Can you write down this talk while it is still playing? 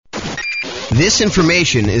This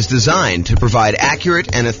information is designed to provide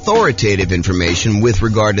accurate and authoritative information with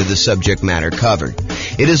regard to the subject matter covered.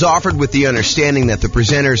 It is offered with the understanding that the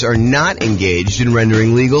presenters are not engaged in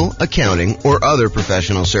rendering legal, accounting, or other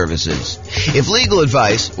professional services. If legal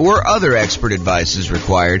advice or other expert advice is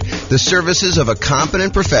required, the services of a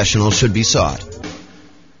competent professional should be sought.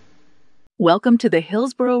 Welcome to the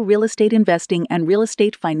Hillsborough Real Estate Investing and Real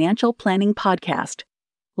Estate Financial Planning Podcast.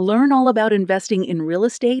 Learn all about investing in real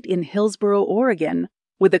estate in Hillsborough, Oregon,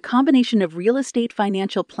 with a combination of real estate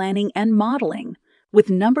financial planning and modeling, with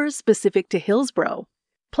numbers specific to Hillsborough,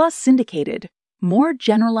 plus syndicated, more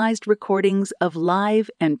generalized recordings of live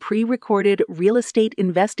and pre-recorded real estate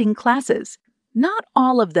investing classes, not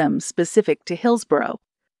all of them specific to Hillsborough.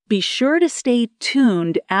 Be sure to stay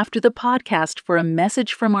tuned after the podcast for a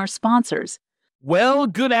message from our sponsors. Well,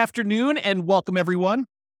 good afternoon and welcome everyone.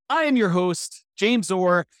 I am your host, James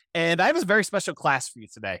Orr, and I have a very special class for you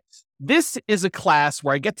today. This is a class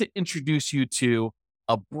where I get to introduce you to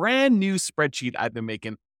a brand new spreadsheet I've been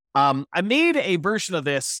making. I made a version of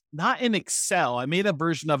this, not in Excel. I made a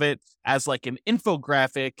version of it as like an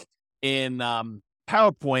infographic in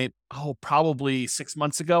PowerPoint, probably 6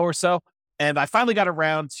 months ago or so. And I finally got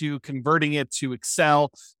around to converting it to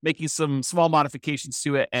Excel, making some small modifications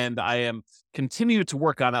to it, and I am continuing to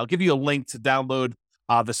work on it. I'll give you a link to download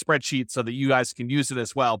the spreadsheet so that you guys can use it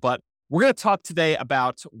as well. But we're going to talk today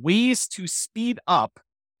about ways to speed up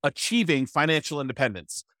achieving financial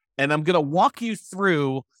independence. And I'm going to walk you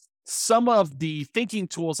through some of the thinking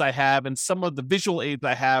tools I have and some of the visual aids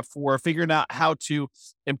I have for figuring out how to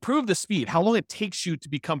improve the speed, how long it takes you to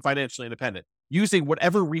become financially independent, using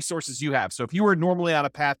whatever resources you have. So if you were normally on a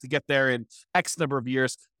path to get there in X number of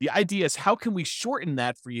years, the idea is how can we shorten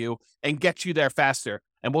that for you and get you there faster?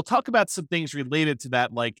 And we'll talk about some things related to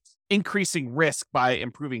that, like increasing risk by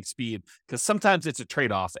improving speed, because sometimes it's a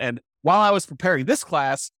trade-off. And while I was preparing this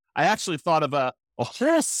class, I actually thought of a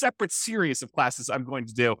whole separate series of classes I'm going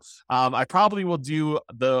to do. I probably will do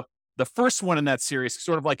the first one in that series,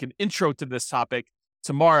 sort of like an intro to this topic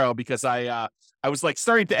tomorrow, because I was like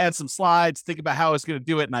starting to add some slides, think about how I was going to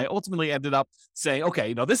do it. And I ultimately ended up saying,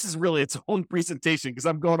 okay, this is really its own presentation because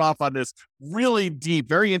I'm going off on this really deep,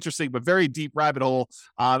 very interesting, but very deep rabbit hole.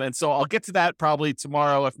 And so I'll get to that probably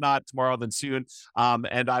tomorrow. If not tomorrow, then soon.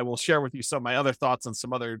 And I will share with you some of my other thoughts on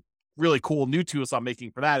some other really cool new tools I'm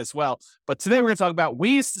making for that as well. But today we're going to talk about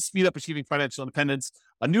ways to speed up achieving financial independence,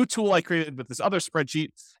 a new tool I created with this other spreadsheet,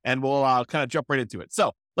 and we'll kind of jump right into it.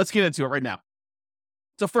 So let's get into it right now.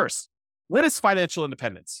 So first, what is financial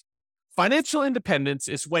independence? Financial independence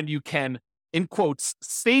is when you can, in quotes,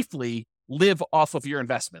 safely live off of your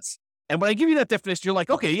investments. And when I give you that definition, you're like,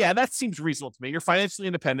 okay, yeah, that seems reasonable to me. You're financially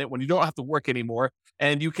independent when you don't have to work anymore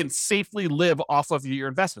and you can safely live off of your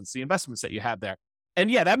investments, the investments that you have there. And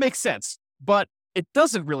yeah, that makes sense, but it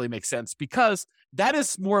doesn't really make sense because that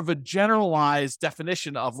is more of a generalized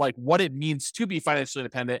definition of like what it means to be financially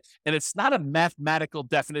independent. And it's not a mathematical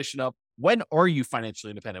definition of when are you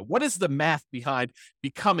financially independent? What is the math behind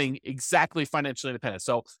becoming exactly financially independent?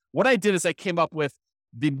 So what I did is I came up with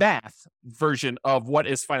the math version of what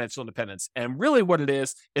is financial independence. And really what it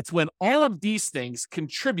is, it's when all of these things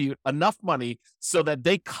contribute enough money so that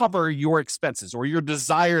they cover your expenses or your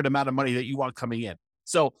desired amount of money that you want coming in.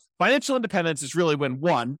 So financial independence is really when,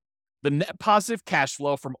 one, the net positive cash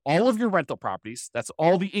flow from all of your rental properties, that's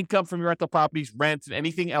all the income from your rental properties, rent, and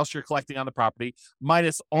anything else you're collecting on the property,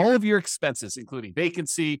 minus all of your expenses, including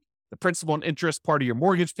vacancy, the principal and interest part of your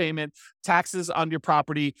mortgage payment, taxes on your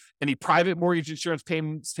property, any private mortgage insurance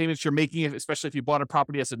payments you're making, especially if you bought a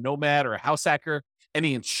property as a nomad or a house hacker,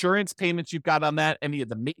 any insurance payments you've got on that, any of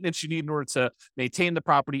the maintenance you need in order to maintain the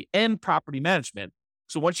property, and property management.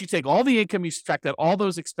 So once you take all the income, you subtract out all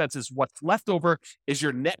those expenses, what's left over is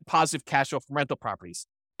your net positive cash flow from rental properties.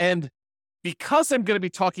 And because I'm going to be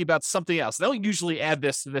talking about something else, I don't usually add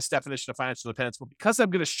this to this definition of financial independence, but because I'm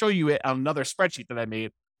going to show you it on another spreadsheet that I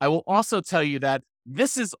made, I will also tell you that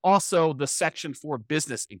this is also the section for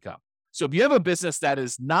business income. So if you have a business that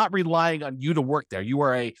is not relying on you to work there, you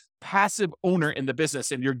are a passive owner in the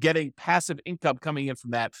business and you're getting passive income coming in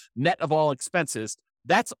from that net of all expenses,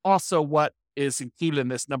 that's also what is included in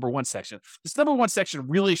this number one section. This number one section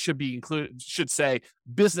really should say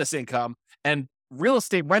business income, and real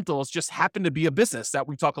estate rentals just happen to be a business that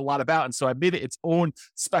we talk a lot about. And so I made it its own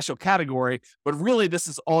special category, but really this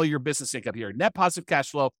is all your business income here. Net positive cash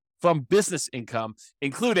flow from business income,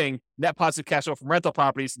 including net positive cash flow from rental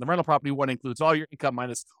properties. And the rental property one includes all your income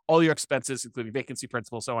minus all your expenses, including vacancy,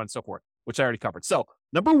 principal, so on and so forth, which I already covered. So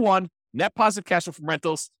number one, net positive cash flow from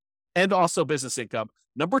rentals and also business income.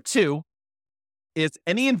 Number two, is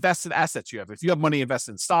any invested assets you have. If you have money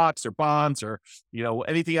invested in stocks or bonds or,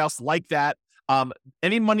 anything else like that,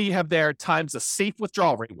 any money you have there times a safe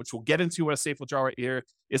withdrawal rate, which we'll get into what a safe withdrawal rate here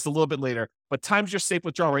is a little bit later, but times your safe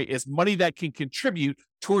withdrawal rate is money that can contribute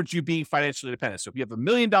towards you being financially independent. So if you have $1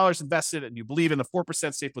 million invested and you believe in the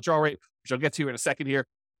 4% safe withdrawal rate, which I'll get to in a second here,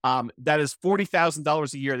 that is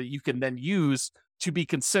 $40,000 a year that you can then use to be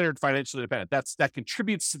considered financially independent. That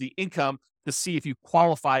contributes to the income to see if you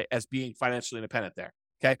qualify as being financially independent there.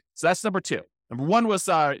 Okay, so that's number two. Number one was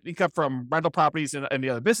income from rental properties and the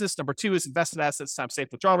other business. Number two is invested assets times safe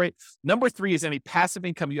withdrawal rate. Number three is any passive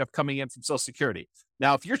income you have coming in from Social Security.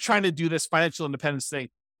 Now, if you're trying to do this financial independence thing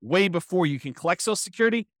way before you can collect Social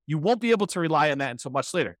Security, you won't be able to rely on that until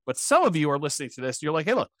much later. But some of you are listening to this, you're like,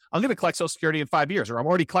 hey, look, I'm going to collect Social Security in 5 years, or I'm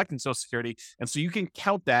already collecting Social Security. And so you can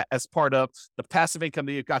count that as part of the passive income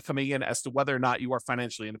that you've got coming in as to whether or not you are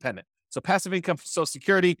financially independent. So passive income from Social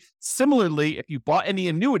Security. Similarly, if you bought any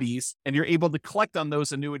annuities and you're able to collect on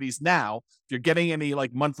those annuities now, if you're getting any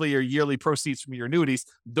like monthly or yearly proceeds from your annuities,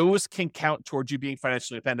 those can count towards you being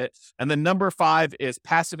financially independent. And then number five is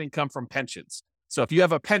passive income from pensions. So if you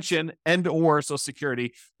have a pension and or Social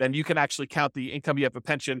Security, then you can actually count the income you have a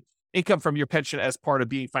pension, income from your pension as part of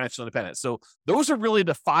being financially independent. So those are really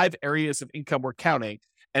the 5 areas of income we're counting.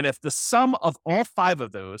 And if the sum of all 5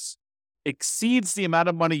 of those exceeds the amount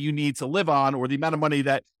of money you need to live on, or the amount of money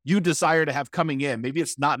that you desire to have coming in, maybe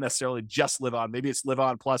it's not necessarily just live on, maybe it's live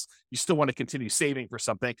on plus you still want to continue saving for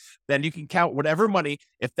something, then you can count whatever money.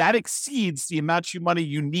 If that exceeds the amount of money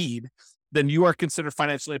you need, then you are considered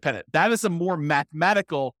financially independent. That is a more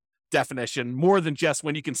mathematical definition, more than just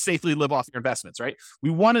when you can safely live off your investments, right?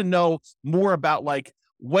 We want to know more about like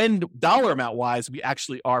when dollar amount wise, we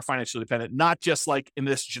actually are financially independent, not just like in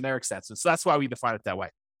this generic sense. And so that's why we define it that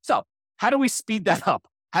way. So how do we speed that up?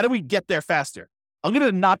 How do we get there faster? I'm going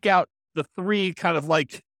to knock out the 3 kind of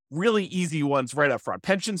like really easy ones right up front: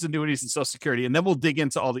 pensions, annuities, and Social Security. And then we'll dig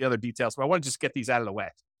into all the other details, but I want to just get these out of the way.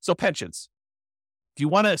 So pensions. If you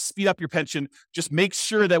want to speed up your pension, just make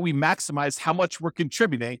sure that we maximize how much we're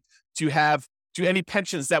contributing to any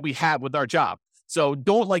pensions that we have with our job. So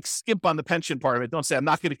don't like skimp on the pension part of it. Don't say, I'm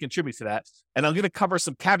not going to contribute to that. And I'm going to cover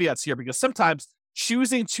some caveats here, because sometimes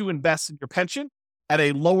choosing to invest in your pension at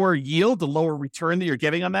a lower yield, the lower return that you're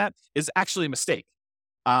getting on that, is actually a mistake.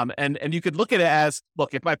 And you could look at it as,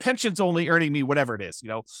 look, if my pension's only earning me whatever it is,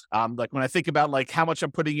 like when I think about like how much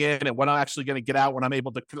I'm putting in and what I'm actually going to get out when I'm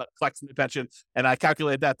able to collect some pension, and I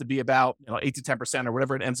calculate that to be about 8 to 10% or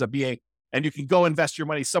whatever it ends up being, and you can go invest your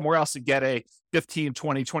money somewhere else and get a 15,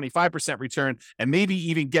 20, 25% return, and maybe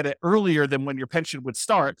even get it earlier than when your pension would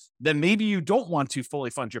start, then maybe you don't want to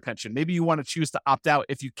fully fund your pension. Maybe you want to choose to opt out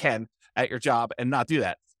if you can at your job and not do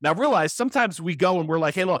that. Now realize sometimes we go and we're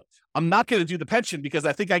like, hey, look, I'm not going to do the pension because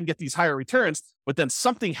I think I can get these higher returns, but then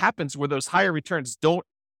something happens where those higher returns don't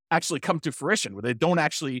actually come to fruition, where they don't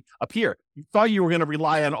actually appear. You thought you were going to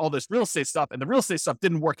rely on all this real estate stuff, and the real estate stuff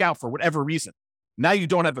didn't work out for whatever reason. Now you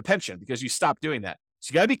don't have a pension because you stopped doing that.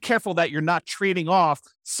 So you got to be careful that you're not trading off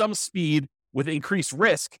some speed with increased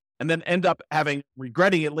risk and then end up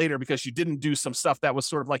regretting it later because you didn't do some stuff that was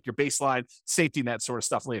sort of like your baseline safety net sort of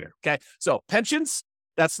stuff later. Okay. So pensions,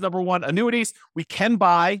 that's number one. Annuities, we can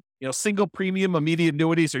buy, single premium immediate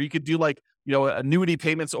annuities, or you could do like, annuity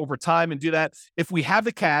payments over time and do that if we have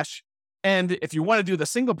the cash. And if you want to do the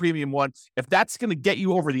single premium one, if that's going to get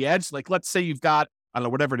you over the edge, like let's say you've got, I don't know,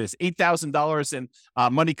 whatever it is, $8,000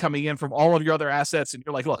 in money coming in from all of your other assets. And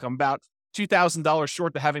you're like, look, I'm about $2,000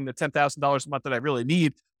 short to having the $10,000 a month that I really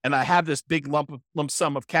need. And I have this big lump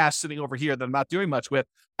sum of cash sitting over here that I'm not doing much with.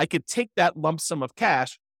 I could take that lump sum of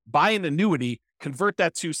cash, buy an annuity, convert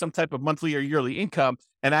that to some type of monthly or yearly income,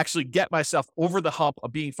 and actually get myself over the hump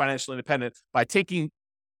of being financially independent by taking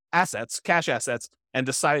cash assets, and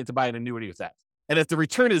deciding to buy an annuity with that. And if the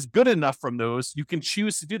return is good enough from those, you can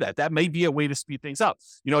choose to do that. That may be a way to speed things up.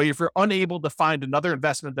 If you're unable to find another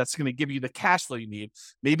investment that's going to give you the cash flow you need,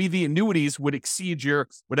 maybe the annuities would exceed your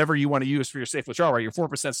whatever you want to use for your safe withdrawal rate, your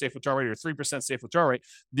 4% safe withdrawal rate, or 3% safe withdrawal rate.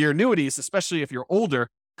 The annuities, especially if you're older,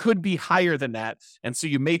 could be higher than that. And so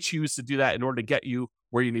you may choose to do that in order to get you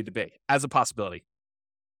where you need to be as a possibility.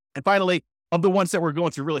 And finally, of the ones that we're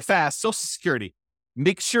going through really fast, Social Security.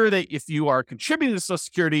 Make sure that if you are contributing to Social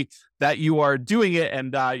Security, that you are doing it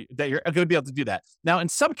and that you're going to be able to do that. Now, in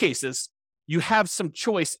some cases, you have some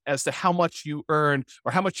choice as to how much you earn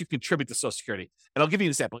or how much you contribute to Social Security. And I'll give you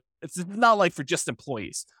an example. It's not like for just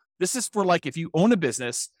employees. This is for like if you own a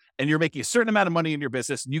business and you're making a certain amount of money in your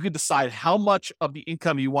business, and you can decide how much of the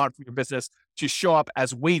income you want from your business to show up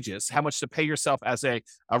as wages, how much to pay yourself as a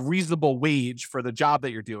reasonable wage for the job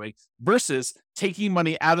that you're doing, versus taking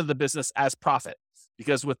money out of the business as profit.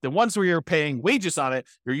 because with the ones where you're paying wages on it,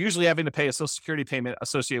 you're usually having to pay a Social Security payment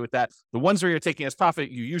associated with that. The ones where you're taking as profit,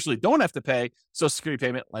 you usually don't have to pay Social Security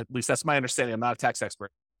payment. At least that's my understanding. I'm not a tax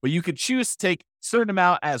expert. But you could choose to take a certain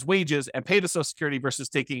amount as wages and pay the Social Security versus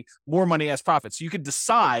taking more money as profit. So you could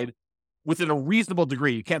decide within a reasonable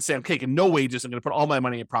degree. You can't say, I'm taking no wages, I'm going to put all my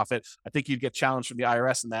money in profit. I think you'd get challenged from the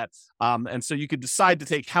IRS in that. And so you could decide to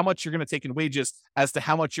take how much you're going to take in wages as to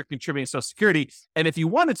how much you're contributing to Social Security. And if you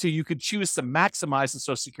wanted to, you could choose to maximize the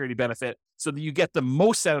Social Security benefit so that you get the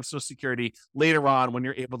most out of Social Security later on when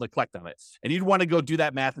you're able to collect on it. And you'd want to go do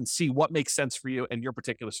that math and see what makes sense for you in your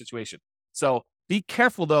particular situation. So be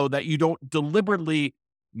careful, though, that you don't deliberately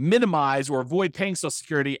minimize or avoid paying Social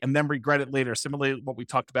Security and then regret it later. Similarly, what we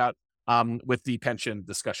talked about with the pension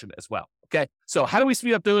discussion as well. Okay. So how do we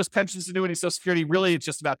speed up those pensions, annuities, Social Security? Really, it's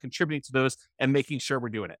just about contributing to those and making sure we're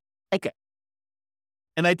doing it. Okay.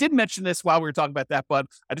 And I did mention this while we were talking about that, but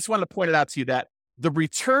I just wanted to point it out to you that the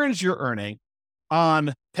returns you're earning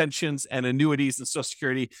on pensions and annuities and Social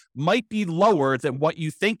Security might be lower than what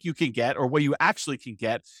you think you can get or what you actually can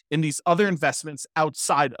get in these other investments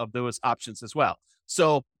outside of those options as well.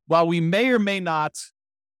 So while we may or may not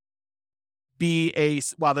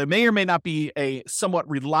while there may or may not be a somewhat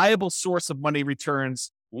reliable source of money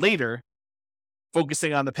returns later,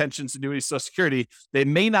 focusing on the pensions, annuities, Social Security, they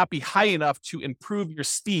may not be high enough to improve your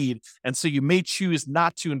speed. And so you may choose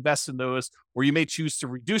not to invest in those, or you may choose to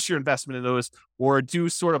reduce your investment in those, or do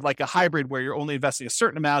sort of like a hybrid where you're only investing a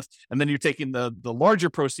certain amount, and then you're taking the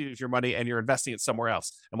larger proceeds of your money and you're investing it somewhere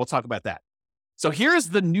else. And we'll talk about that. So here's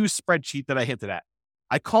the new spreadsheet that I hinted at.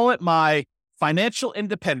 I call it my financial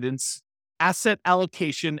independence, asset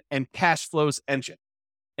allocation, and cash flows engine.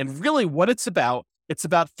 And really what it's about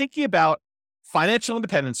thinking about financial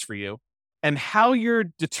independence for you and how you're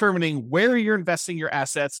determining where you're investing your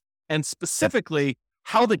assets, and specifically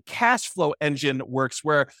how the cash flow engine works,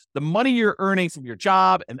 where the money you're earning from your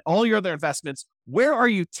job and all your other investments, where are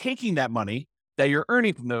you taking that money that you're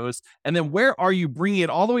earning from those? And then where are you bringing it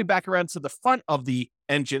all the way back around to the front of the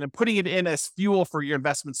engine and putting it in as fuel for your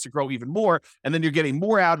investments to grow even more? And then you're getting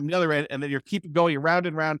more out on the other end, and then you're keeping going around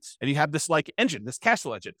and around, and you have this like engine, this cash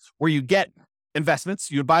flow engine, where you get investments,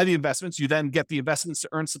 you buy the investments, you then get the investments to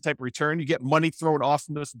earn some type of return, you get money thrown off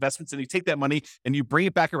from those investments, and you take that money and you bring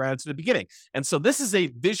it back around to the beginning. And so this is a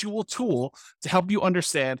visual tool to help you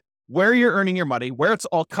understand where you're earning your money, where it's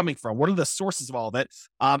all coming from, what are the sources of all of it,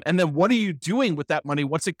 and then what are you doing with that money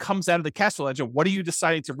once it comes out of the cash flow engine? What are you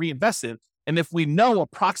deciding to reinvest in? And if we know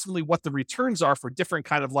approximately what the returns are for different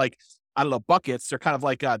kind of like, I don't know, buckets, they're kind of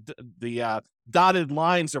like the dotted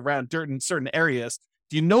lines around certain areas.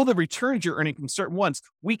 Do you know the returns you're earning from certain ones?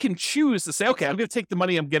 We can choose to say, okay, I'm going to take the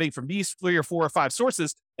money I'm getting from these 3 or 4 or 5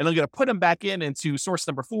 sources, and I'm going to put them back into source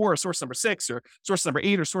number 4 or source number 6 or source number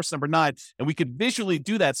 8 or source number 9. And we could visually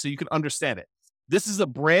do that so you can understand it. This is a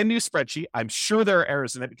brand new spreadsheet. I'm sure there are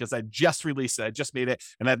errors in it because I just released it. I just made it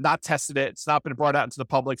and I've not tested it. It's not been brought out into the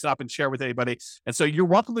public. It's not been shared with anybody. And so you're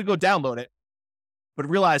welcome to go download it, but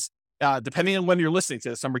realize, depending on when you're listening to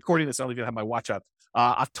this, I'm recording this. I don't even have my watch up.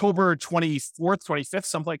 October 24th, 25th,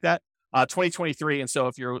 something like that, 2023. And so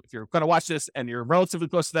if you're going to watch this and you're relatively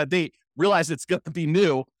close to that date, realize it's going to be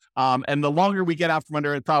new. And the longer we get out from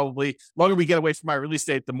under it, probably longer we get away from my release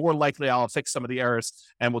date, the more likely I'll fix some of the errors,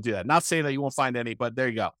 and we'll do that. Not saying that you won't find any, but there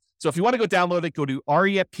you go. So if you want to go download it, go to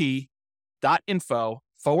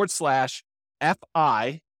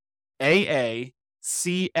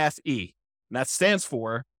refp.info/FIAACFE. And that stands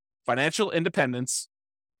for Financial Independence,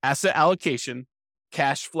 Asset Allocation,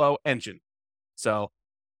 Cash Flow Engine. So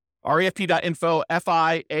refp.info,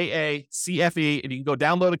 FIAACFE, and you can go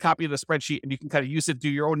download a copy of the spreadsheet and you can kind of use it, do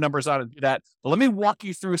your own numbers on it, and do that. But let me walk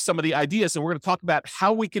you through some of the ideas, and we're going to talk about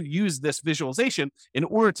how we can use this visualization in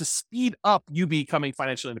order to speed up you becoming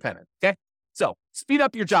financially independent. Okay. So speed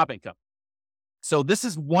up your job income. So this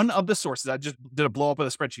is one of the sources. I just did a blow up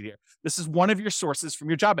of the spreadsheet here. This is one of your sources from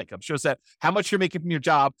your job income. It shows that how much you're making from your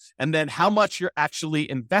job and then how much you're actually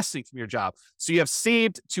investing from your job. So you have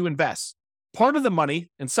saved to invest. Part of the money,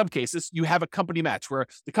 in some cases, you have a company match where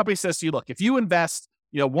the company says to you, look, if you invest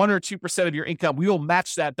 1 or 2% of your income, we will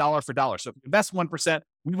match that dollar for dollar. So if you invest 1%,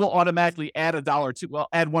 we will automatically add add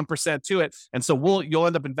 1% to it. And so you'll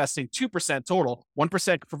end up investing 2% total,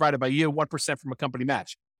 1% provided by you, 1% from a company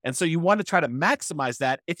match. And so you want to try to maximize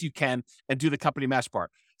that if you can and do the company match part.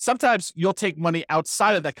 Sometimes you'll take money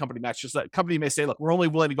outside of that company match. Just that company may say, look, we're only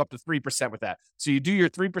willing to go up to 3% with that. So you do your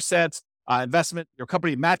 3% investment, your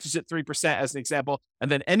company matches it 3% as an example. And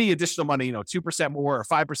then any additional money, 2% more or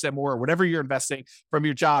 5% more or whatever you're investing from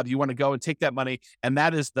your job, you want to go and take that money. And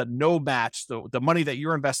that is the no match, the money that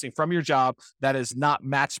you're investing from your job that is not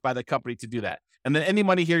matched by the company to do that. And then any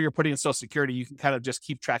money here you're putting in Social Security, you can kind of just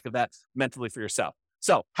keep track of that mentally for yourself.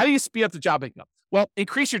 So how do you speed up the job income? Well,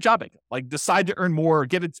 increase your job income. Like decide to earn more,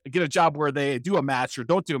 get a job where they do a match or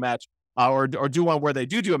don't do a match, or do one where they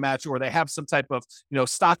do a match, or they have some type of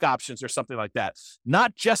stock options or something like that.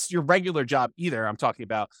 Not just your regular job either.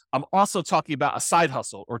 I'm also talking about a side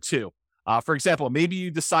hustle or two. For example, maybe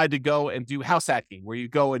you decide to go and do house hacking, where you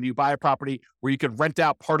go and you buy a property where you could rent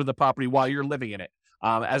out part of the property while you're living in it.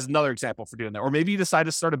 As another example for doing that. Or maybe you decide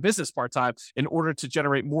to start a business part-time in order to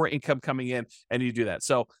generate more income coming in, and you do that.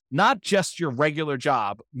 So not just your regular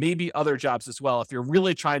job, maybe other jobs as well. If you're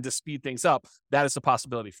really trying to speed things up, that is a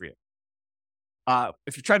possibility for you.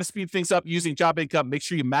 If you're trying to speed things up using job income, make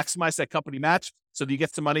sure you maximize that company match so that you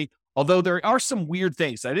get some money. Although there are some weird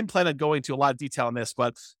things. I didn't plan on going into a lot of detail on this,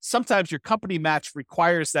 but sometimes your company match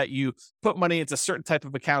requires that you put money into certain type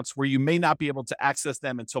of accounts where you may not be able to access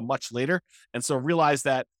them until much later. And so realize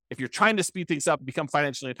that if you're trying to speed things up and become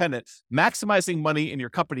financially independent, maximizing money in your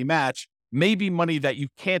company match may be money that you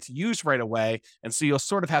can't use right away. And so you'll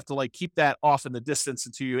sort of have to keep that off in the distance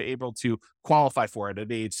until you're able to qualify for it at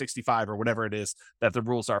age 65 or whatever it is that the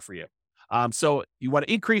rules are for you. So you want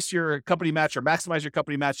to increase your company match or maximize your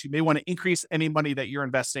company match. You may want to increase any money that you're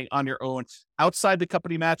investing on your own outside the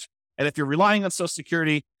company match. And if you're relying on Social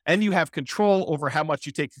Security and you have control over how much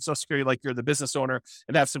you take from Social Security, like you're the business owner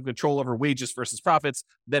and have some control over wages versus profits,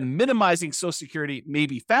 then minimizing Social Security may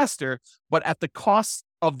be faster, but at the cost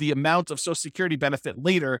of the amount of Social Security benefit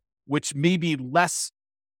later, which may be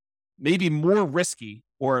more risky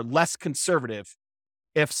or less conservative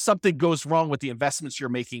if something goes wrong with the investments you're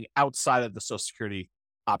making outside of the Social Security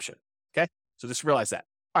option. Okay. So just realize that.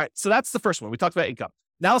 All right. So that's the first one. We talked about income.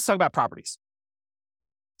 Now let's talk about properties.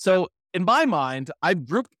 So in my mind, I've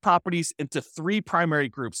grouped properties into three primary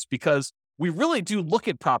groups because we really do look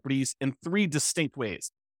at properties in three distinct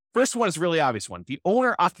ways. First one is a really obvious one, the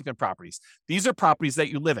owner-occupant properties. These are properties that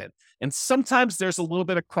you live in. And sometimes there's a little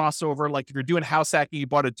bit of crossover, like if you're doing house hacking, you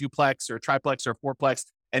bought a duplex or a triplex or a fourplex,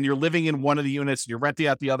 and you're living in one of the units and you're renting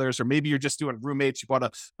out the others, or maybe you're just doing roommates. You bought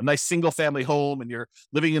a nice single family home and you're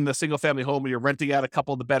living in the single family home and you're renting out a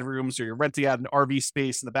couple of the bedrooms, or you're renting out an RV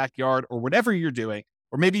space in the backyard, or whatever you're doing.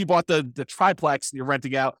 Or maybe you bought the triplex and you're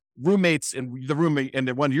renting out roommates in the room and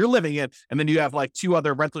the one you're living in. And then you have two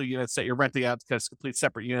other rental units that you're renting out as complete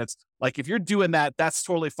separate units. If you're doing that, that's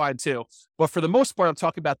totally fine too. But for the most part, I'm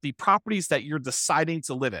talking about the properties that you're deciding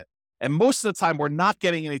to live in. And most of the time, we're not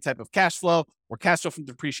getting any type of cash flow or cash flow from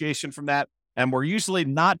depreciation from that. And we're usually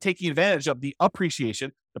not taking advantage of the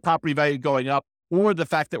appreciation, the property value going up, or the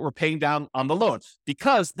fact that we're paying down on the loan,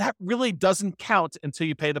 because that really doesn't count until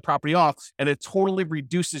you pay the property off, and it totally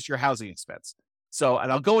reduces your housing expense. So,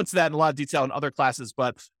 and I'll go into that in a lot of detail in other classes,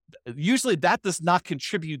 but usually that does not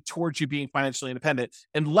contribute towards you being financially independent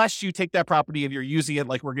unless you take that property and you're using it,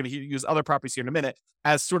 like we're going to use other properties here in a minute,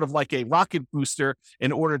 as sort of like a rocket booster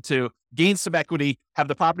in order to gain some equity, have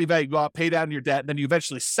the property value go up, pay down your debt, and then you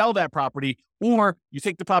eventually sell that property. Or you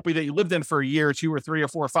take the property that you lived in for a year or two or three or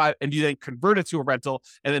four or five, and you then convert it to a rental.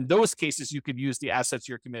 And in those cases, you could use the assets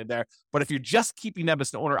you're committed there. But if you're just keeping them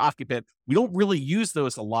as an owner occupant, we don't really use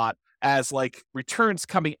those a lot as returns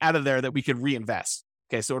coming out of there that we could reinvest.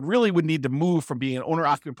 Okay, so it really would need to move from being an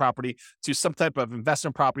owner-occupant property to some type of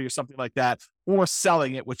investment property or something like that, or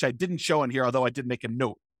selling it, which I didn't show in here, although I did make a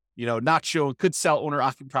note. Not show, could sell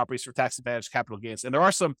owner-occupant properties for tax advantage capital gains. And there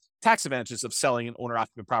are some tax advantages of selling an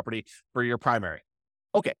owner-occupant property for your primary.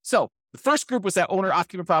 Okay, so the first group was that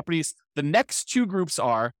owner-occupant properties. The next two groups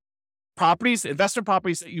are properties, investment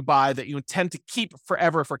properties that you buy that you intend to keep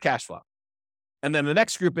forever for cash flow. And then the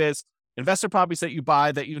next group is investment properties that you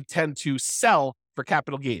buy that you intend to sell for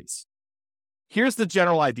capital gains. Here's the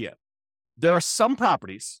general idea. There are some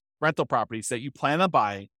properties, rental properties, that you plan on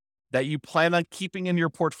buying, that you plan on keeping in your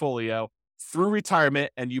portfolio through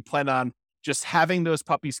retirement, and you plan on just having those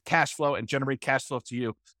puppies cash flow and generate cash flow to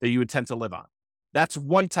you that you intend to live on. That's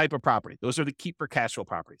one type of property. Those are the keep for cash flow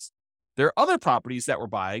properties. There are other properties that we're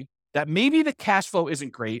buying that maybe the cash flow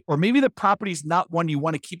isn't great, or maybe the property is not one you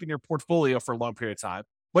want to keep in your portfolio for a long period of time,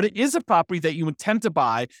 but it is a property that you intend to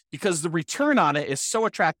buy because the return on it is so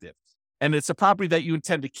attractive. And it's a property that you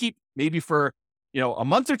intend to keep maybe for, a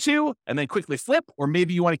month or two and then quickly flip, or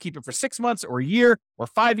maybe you want to keep it for 6 months or a year or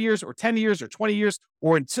 5 years or 10 years or 20 years,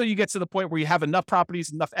 or until you get to the point where you have enough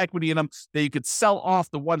properties, enough equity in them that you could sell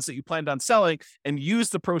off the ones that you planned on selling and use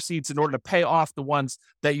the proceeds in order to pay off the ones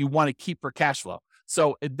that you want to keep for cash flow.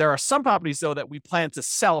 So there are some properties, though, that we plan to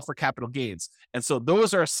sell for capital gains. And so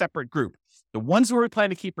those are a separate group. The ones where we plan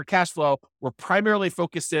to keep for cash flow, we're primarily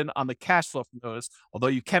focused in on the cash flow from those, although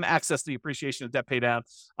you can access the appreciation of debt pay down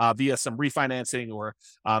via some refinancing or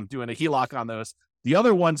doing a HELOC on those. The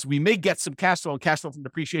other ones, we may get some cash flow and cash flow from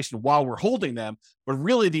depreciation while we're holding them, but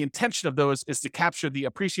really the intention of those is to capture the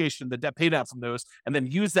appreciation, the debt pay down from those, and then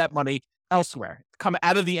use that money elsewhere, come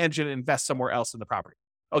out of the engine and invest somewhere else in the property.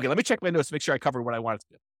 Okay, let me check my notes to make sure I covered what I wanted to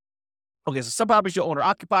do. Okay, so some properties you'll own or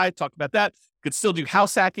occupy, talked about that. You could still do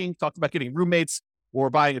house hacking, talked about getting roommates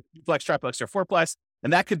or buying a duplex, triplex, or fourplex.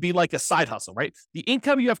 And that could be like a side hustle, right? The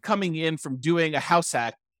income you have coming in from doing a house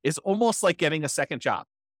hack is almost like getting a second job,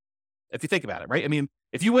 if you think about it, right? I mean,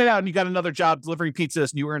 if you went out and you got another job delivering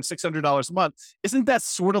pizzas and you earn $600 a month, isn't that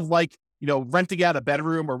sort of like, renting out a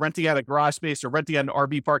bedroom or renting out a garage space or renting out an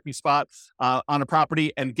RV parking spot on a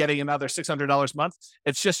property and getting another $600 a month?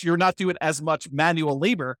 It's just you're not doing as much manual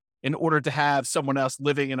labor in order to have someone else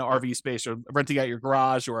living in an RV space or renting out your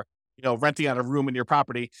garage or, renting out a room in your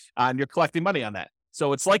property and you're collecting money on that.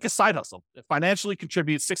 So it's like a side hustle. It financially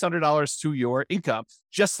contributes $600 to your income,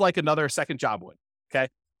 just like another second job would. Okay.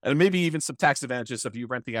 And maybe even some tax advantages of you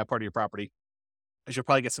renting out part of your property, as you'll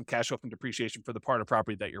probably get some cash flow from depreciation for the part of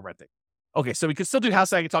property that you're renting. Okay. So we can still do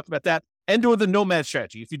house hacking, talked about that, and or the nomad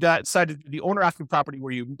strategy. If you decide to do the owner occupant property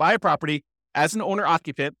where you buy a property as an owner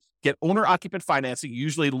occupant, get owner-occupant financing,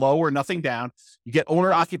 usually low or nothing down. You get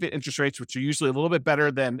owner-occupant interest rates, which are usually a little bit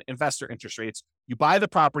better than investor interest rates. You buy the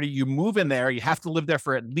property, you move in there, you have to live there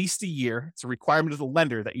for at least a year. It's a requirement of the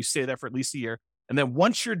lender that you stay there for at least a year. And then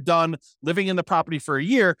once you're done living in the property for a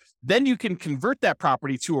year, then you can convert that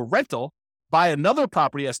property to a rental, buy another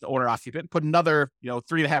property as an owner-occupant, put another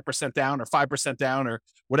 3.5% down or 5% down or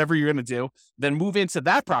whatever you're going to do, then move into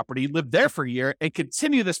that property, live there for a year, and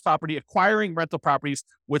continue this property, acquiring rental properties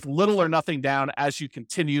with little or nothing down as you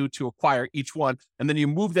continue to acquire each one. And then you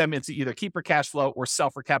move them into either keep for cash flow or sell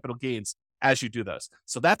for capital gains as you do those.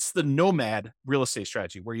 So that's the nomad real estate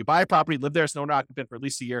strategy, where you buy a property, live there as an owner-occupant for at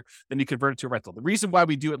least a year, then you convert it to a rental. The reason why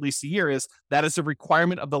we do at least a year is that is a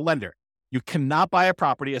requirement of the lender. You cannot buy a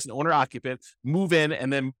property as an owner-occupant, move in,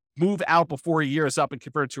 and then move out before a year is up and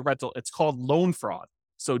convert it to a rental. It's called loan fraud.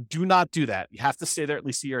 So do not do that. You have to stay there at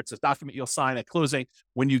least a year. It's a document you'll sign at closing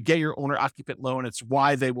when you get your owner-occupant loan. It's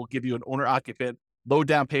why they will give you an owner-occupant low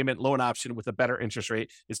down payment loan option with a better interest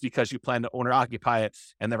rate, is because you plan to owner-occupy it,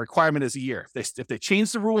 and the requirement is a year. If they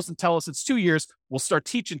change the rules and tell us it's 2 years, we'll start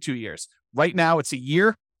teaching 2 years. Right now, it's a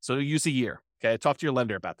year, so use a year. Okay, talk to your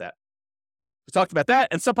lender about that. We talked about that.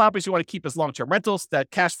 And some properties you want to keep as long-term rentals.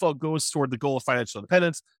 That cash flow goes toward the goal of financial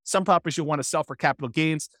independence. Some properties you'll want to sell for capital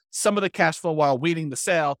gains. Some of the cash flow while waiting the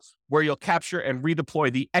sale, where you'll capture and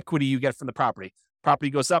redeploy the equity you get from the property.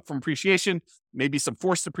 Property goes up from appreciation, maybe some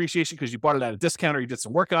forced appreciation because you bought it at a discount or you did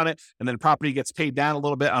some work on it, and then property gets paid down a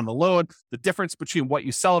little bit on the loan. The difference between what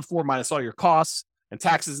you sell it for minus all your costs and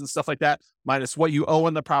taxes and stuff like that, minus what you owe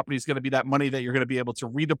on the property, is going to be that money that you're going to be able to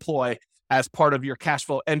redeploy as part of your cash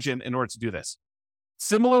flow engine in order to do this.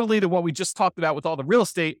 Similarly to what we just talked about with all the real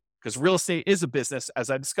estate, because real estate is a business,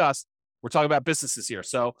 as I discussed, we're talking about businesses here.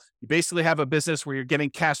 So you basically have a business where you're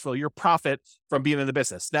getting cash flow, your profit from being in the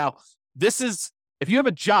business. Now, this is, if you have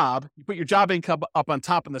a job, you put your job income up on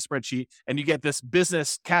top in the spreadsheet and you get this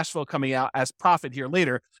business cash flow coming out as profit here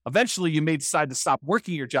later. Eventually, you may decide to stop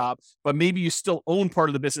working your job, but maybe you still own part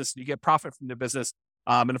of the business and you get profit from the business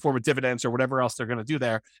in the form of dividends or whatever else they're going to do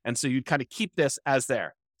there. And so you kind of keep this as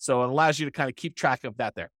there. So it allows you to kind of keep track of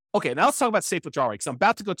that there. Okay, now let's talk about safe withdrawal rate, because I'm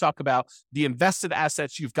about to go talk about the invested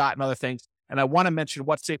assets you've got and other things. And I want to mention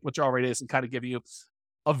what safe withdrawal rate is and kind of give you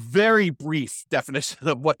a very brief definition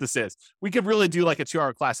of what this is. We could really do like a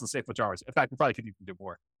 2-hour class on safe withdrawal rates. In fact, we probably could even do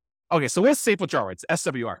more. Okay, so where's safe withdrawal rates?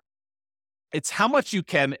 SWR. It's how much you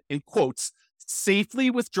can, in quotes, safely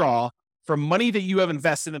withdraw from money that you have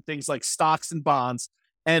invested in things like stocks and bonds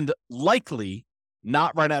and likely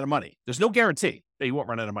not run out of money. There's no guarantee that you won't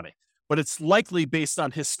run out of money, but it's likely based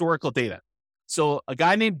on historical data. So a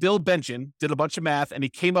guy named Bill Bengen did a bunch of math and he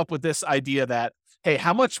came up with this idea that, hey,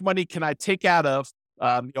 how much money can I take out of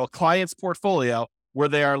a client's portfolio where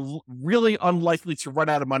they are really unlikely to run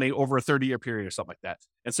out of money over a 30-year period or something like that?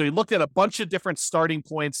 And so he looked at a bunch of different starting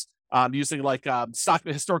points using like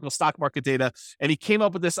historical stock market data, and he came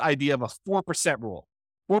up with this idea of a 4% rule.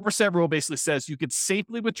 4% rule basically says you could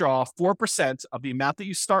safely withdraw 4% of the amount that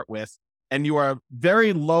you start with, and you are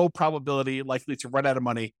very low probability likely to run out of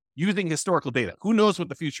money using historical data. Who knows what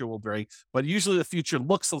the future will bring, but usually the future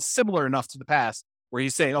looks similar enough to the past where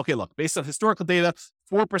he's saying, okay, look, based on historical data,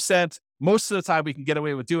 4%, most of the time we can get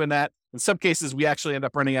away with doing that. In some cases, we actually end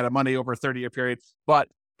up running out of money over a 30-year period, but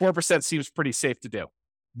 4% seems pretty safe to do.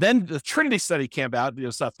 Then the Trinity study came out. There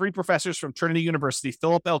was 3 professors from Trinity University,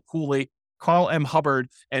 Philip L. Cooley, Carl M. Hubbard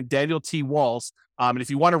and Daniel T. Walls. And if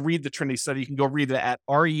you want to read the Trinity study, you can go read it at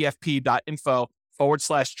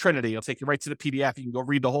refp.info/Trinity. It'll take you right to the PDF. You can go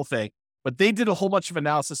read the whole thing. But they did a whole bunch of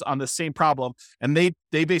analysis on the same problem. And they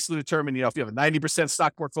basically determined, if you have a 90%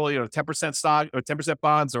 stock portfolio, or 10% stock, or 10%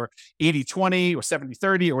 bonds, or 80-20, or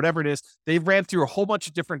 70-30, or whatever it is, they ran through a whole bunch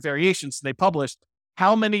of different variations. And they published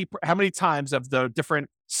how many times of the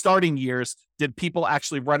different starting years did people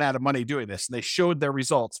actually run out of money doing this. And they showed their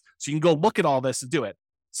results. So you can go look at all this and do it.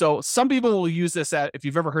 So some people will use this if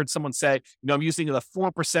you've ever heard someone say, I'm using the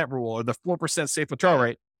 4% rule or the 4% safe withdrawal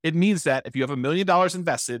rate. It means that if you have $1 million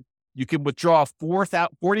invested, you can withdraw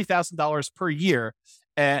 $40,000 per year,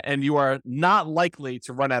 and you are not likely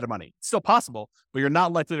to run out of money. It's still possible, but you're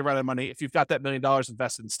not likely to run out of money if you've got that $1 million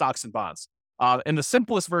invested in stocks and bonds. In the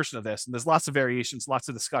simplest version of this, and there's lots of variations, lots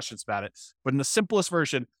of discussions about it, but in the simplest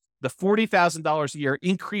version, the $40,000 a year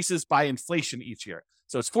increases by inflation each year.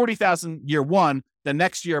 So it's $40,000 year one, the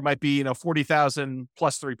next year might be, $40,000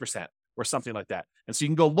 plus 3% or something like that. And so you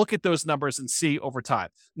can go look at those numbers and see over time.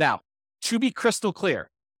 Now, to be crystal clear,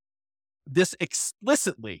 this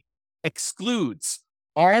explicitly excludes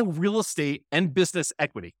all real estate and business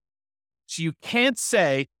equity. So you can't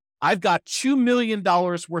say, I've got $2 million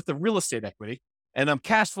worth of real estate equity and I'm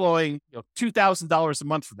cash flowing $2,000 a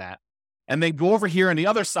month for that. And then go over here on the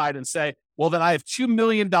other side and say, well, then I have $2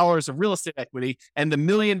 million of real estate equity and $1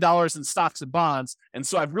 million in stocks and bonds. And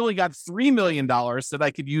so I've really got $3 million that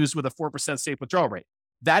I could use with a 4% safe withdrawal rate.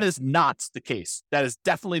 That is not the case. That is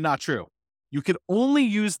definitely not true. You can only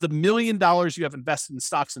use the $1 million you have invested in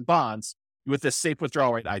stocks and bonds with this safe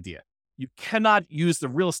withdrawal rate idea. You cannot use the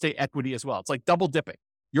real estate equity as well. It's like double dipping.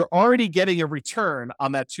 You're already getting a return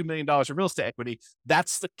on that $2 million of real estate equity.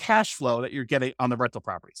 That's the cash flow that you're getting on the rental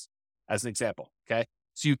properties, as an example. Okay.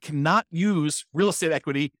 So you cannot use real estate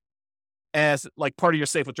equity as like part of your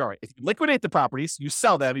safe withdrawal rate. If you liquidate the properties, you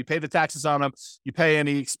sell them, you pay the taxes on them, you pay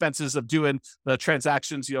any expenses of doing the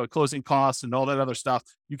transactions, closing costs and all that other stuff.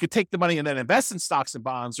 You could take the money and then invest in stocks and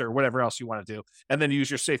bonds or whatever else you want to do, and then use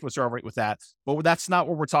your safe withdrawal rate with that. But that's not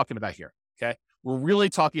what we're talking about here. Okay. We're really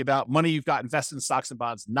talking about money you've got invested in stocks and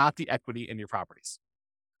bonds, not the equity in your properties.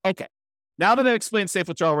 Okay. Now that I've explained safe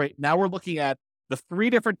withdrawal rate, now we're looking at the 3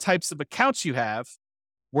 different types of accounts you have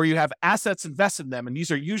where you have assets invested in them. And these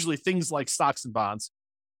are usually things like stocks and bonds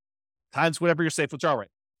times whatever your safe withdrawal rate.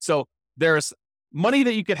 So there's money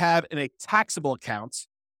that you could have in a taxable account.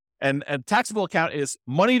 And a taxable account is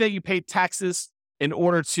money that you pay taxes in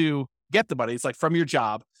order to get the money. It's like from your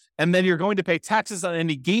job. And then you're going to pay taxes on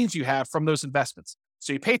any gains you have from those investments.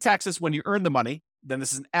 So you pay taxes when you earn the money. Then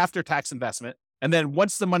this is an after-tax investment. And then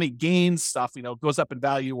once the money gains stuff, goes up in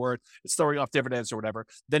value or it's throwing off dividends or whatever,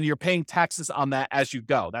 then you're paying taxes on that as you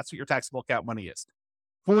go. That's what your taxable account money is.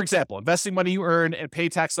 For example, investing money you earn and pay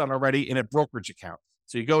tax on already in a brokerage account.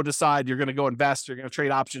 So you go decide you're going to go invest, you're going to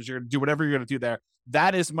trade options, you're going to do whatever you're going to do there.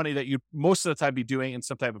 That is money that you most of the time be doing in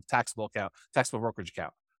some type of taxable account, taxable brokerage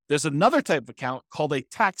account. There's another type of account called a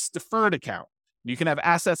tax deferred account. You can have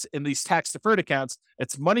assets in these tax deferred accounts.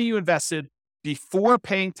 It's money you invested before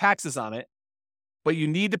paying taxes on it, but you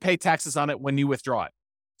need to pay taxes on it when you withdraw it.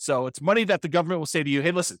 So it's money that the government will say to you,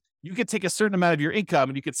 hey, listen, you could take a certain amount of your income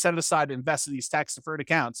and you could set it aside and invest in these tax deferred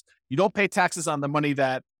accounts. You don't pay taxes on the money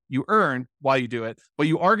that you earn while you do it, but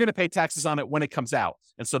you are going to pay taxes on it when it comes out.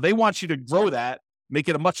 And so they want you to grow that, make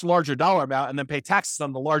it a much larger dollar amount, and then pay taxes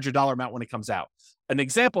on the larger dollar amount when it comes out. An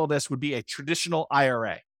example of this would be a traditional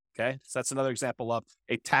IRA. Okay. So that's another example of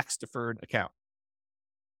a tax deferred account.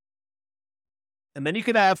 And then you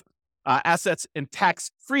could have assets in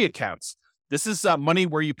tax-free accounts. This is money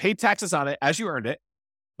where you pay taxes on it as you earned it,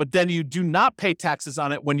 but then you do not pay taxes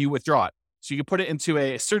on it when you withdraw it. So you can put it into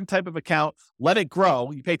a certain type of account, let it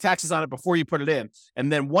grow. You pay taxes on it before you put it in.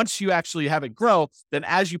 And then once you actually have it grow, then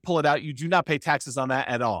as you pull it out, you do not pay taxes on that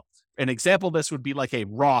at all. An example of this would be like a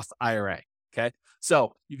Roth IRA. Okay.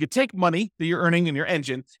 So you could take money that you're earning in your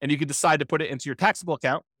engine and you could decide to put it into your taxable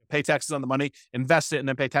account, pay taxes on the money, invest it, and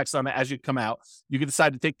then pay taxes on it as you come out. You can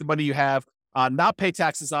decide to take the money you have, not pay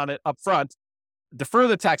taxes on it up front, defer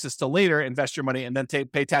the taxes till later, invest your money, and then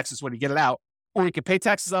pay taxes when you get it out. Or you can pay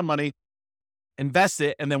taxes on money, invest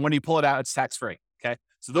it, and then when you pull it out, it's tax-free. Okay.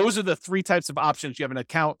 So those are the 3 types of options. You have an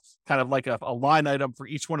account, kind of like a line item for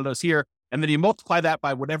each one of those here. And then you multiply that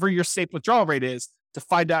by whatever your safe withdrawal rate is to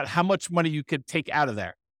find out how much money you could take out of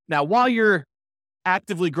there. Now, while you're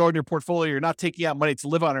actively growing your portfolio, you're not taking out money to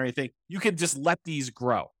live on or anything, you can just let these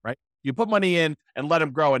grow, right? You put money in and let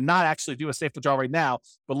them grow and not actually do a safe withdrawal right now.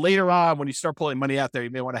 But later on, when you start pulling money out there,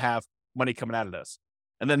 you may want to have money coming out of those.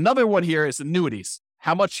 And then another one here is annuities.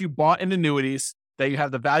 How much you bought in annuities that you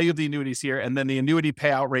have the value of the annuities here, and then the annuity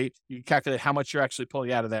payout rate, you can calculate how much you're actually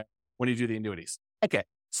pulling out of there when you do the annuities. Okay,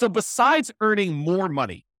 so besides earning more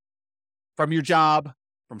money from your job,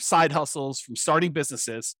 from side hustles, from starting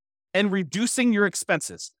businesses, and reducing your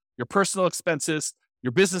expenses, your personal expenses,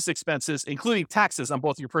 your business expenses, including taxes on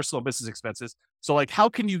both your personal and business expenses. So like, how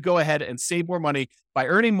can you go ahead and save more money by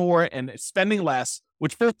earning more and spending less,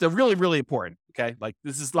 which both are really, really important. Okay. Like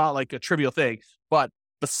this is not like a trivial thing, but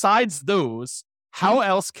besides those, how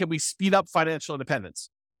else can we speed up financial independence?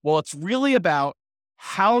 Well, it's really about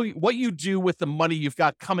what you do with the money you've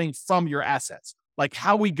got coming from your assets, like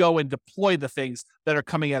how we go and deploy the things that are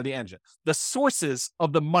coming out of the engine, the sources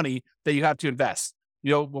of the money that you have to invest.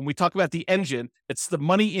 When we talk about the engine, it's the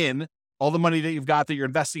money in, all the money that you've got that you're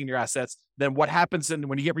investing in your assets. Then what happens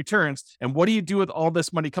when you get returns, and what do you do with all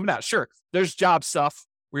this money coming out? Sure, there's job stuff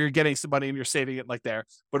where you're getting some money and you're saving it like there.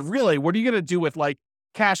 But really, what are you going to do with like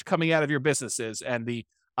cash coming out of your businesses and the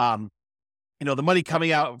money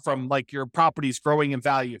coming out from like your properties growing in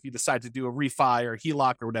value if you decide to do a refi or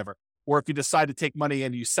HELOC or whatever, or if you decide to take money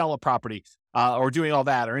and you sell a property or doing all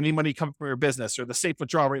that, or any money coming from your business or the safe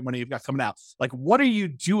withdrawal rate money you've got coming out. Like, what are you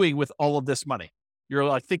doing with all of this money? You're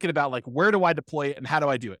like thinking about like, where do I deploy it and how do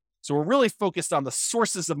I do it? So we're really focused on the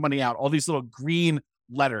sources of money out, all these little green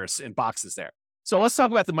letters in boxes there. So let's talk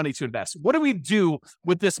about the money to invest. What do we do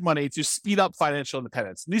with this money to speed up financial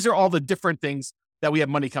independence? And these are all the different things that we have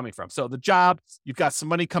money coming from. So the job, you've got some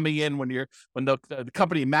money coming in when the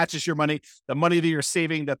company matches your money, the money that you're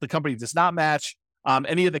saving that the company does not match,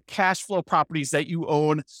 any of the cash flow properties that you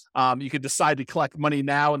own. You could decide to collect money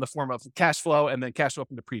now in the form of cash flow and then cash flow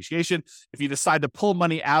from depreciation. If you decide to pull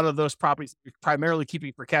money out of those properties, you're primarily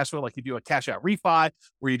keeping for cash flow, like you do a cash out refi,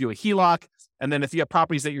 where you do a HELOC. And then if you have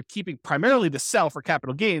properties that you're keeping primarily to sell for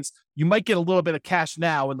capital gains, you might get a little bit of cash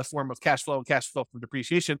now in the form of cash flow and cash flow from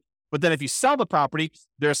depreciation. But then if you sell the property,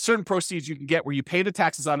 there are certain proceeds you can get where you pay the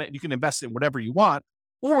taxes on it and you can invest in whatever you want.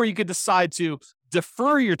 Or you could decide to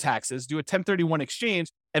defer your taxes, do a 1031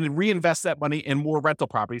 exchange, and then reinvest that money in more rental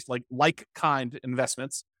properties, like kind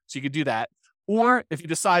investments. So you could do that. Or if you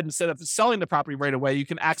decide instead of selling the property right away, you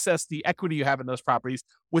can access the equity you have in those properties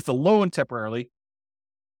with a loan temporarily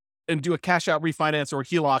and do a cash out refinance or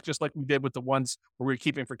HELOC, just like we did with the ones where we were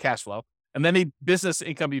keeping for cash flow. And then any business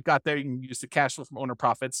income you've got there, you can use the cash flow from owner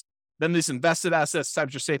profits. Then these invested assets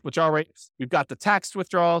times your safe withdrawal rate. We've got the tax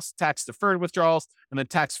withdrawals, tax deferred withdrawals, and then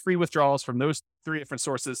tax-free withdrawals from those three different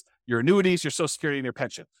sources: your annuities, your Social Security, and your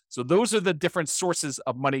pension. So those are the different sources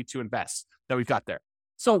of money to invest that we've got there.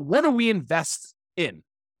 So what do we invest in?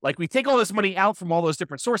 Like, we take all this money out from all those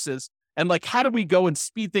different sources, and like, how do we go and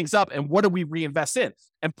speed things up, and what do we reinvest in?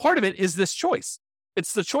 And part of it is this choice.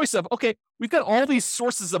 It's the choice of, okay, we've got all these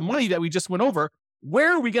sources of money that we just went over.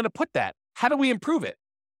 Where are we going to put that? How do we improve it?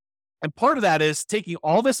 And part of that is taking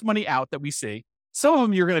all this money out that we see. Some of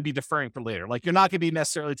them you're going to be deferring for later. Like, you're not going to be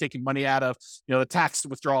necessarily taking money out of, the tax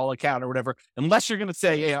withdrawal account or whatever, unless you're going to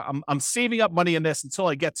say, hey, I'm saving up money in this until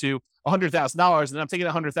I get to $100,000, and I'm taking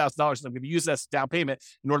 $100,000 and I'm going to use that as down payment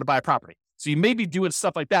in order to buy a property. So you may be doing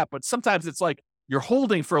stuff like that, but sometimes it's like you're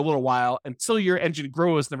holding for a little while until your engine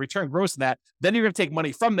grows and the return grows in that. Then you're going to take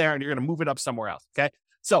money from there and you're going to move it up somewhere else. Okay.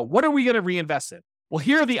 So what are we going to reinvest in? Well,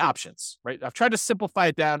 here are the options, right? I've tried to simplify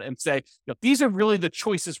it down and say, these are really the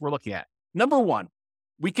choices we're looking at. Number one,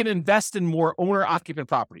 we can invest in more owner-occupant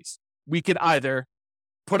properties. We could either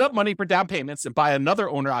put up money for down payments and buy another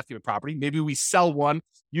owner-occupant property. Maybe we sell one,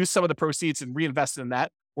 use some of the proceeds and reinvest in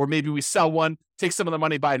that. Or maybe we sell one, take some of the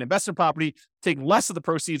money, buy an investment property, take less of the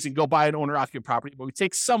proceeds and go buy an owner-occupant property. But we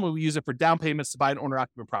take some and we use it for down payments to buy an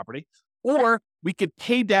owner-occupant property. Or we could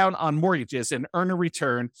pay down on mortgages and earn a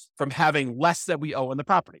return from having less that we owe in the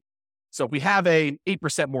property. So if we have a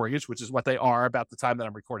 8% mortgage, which is what they are about the time that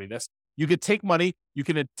I'm recording this, you could take money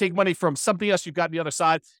from something else you've got on the other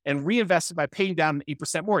side and reinvest it by paying down an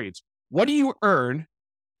 8% mortgage. What do you earn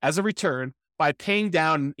as a return by paying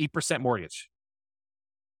down an 8% mortgage?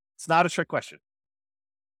 It's not a trick question.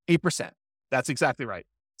 8%. That's exactly right.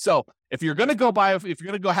 So if you're going to go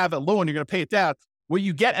have a loan, you're going to pay it down. What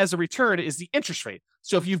you get as a return is the interest rate.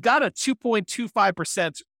 So if you've got a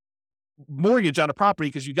 2.25% mortgage on a property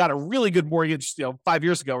because you got a really good mortgage, 5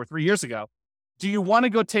 years ago or 3 years ago, do you want to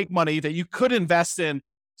go take money that you could invest in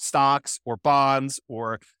stocks or bonds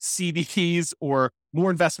or CDs or more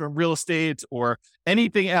investment in real estate or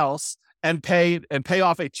anything else and pay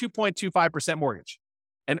off a 2.25% mortgage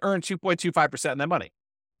and earn 2.25% on that money?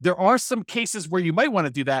 There are some cases where you might want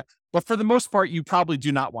to do that, but for the most part, you probably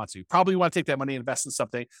do not want to. You probably want to take that money and invest in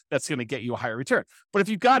something that's going to get you a higher return. But if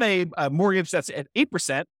you've got a mortgage that's at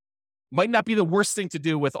 8%, might not be the worst thing to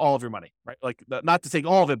do with all of your money, right? Like not to take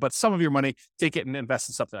all of it, but some of your money, take it and invest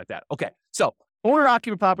in something like that. Okay. So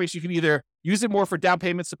owner-occupied properties, you can either use it more for down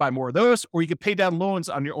payments to buy more of those, or you can pay down loans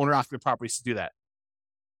on your owner-occupied properties to do that.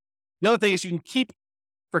 The other thing is you can keep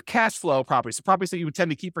for cash flow properties, the properties that you would tend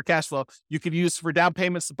to keep for cash flow, you could use for down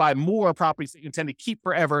payments to buy more properties that you tend to keep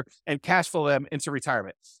forever and cash flow them into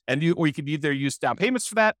retirement. Or you could either use down payments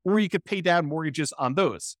for that, or you could pay down mortgages on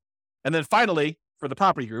those. And then finally, for the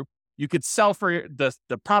property group, you could sell for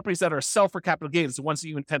the properties that are sell for capital gains, the ones that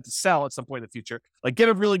you intend to sell at some point in the future, like get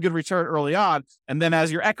a really good return early on. And then as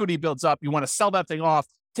your equity builds up, you want to sell that thing off,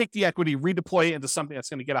 take the equity, redeploy it into something that's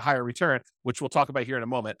going to get a higher return, which we'll talk about here in a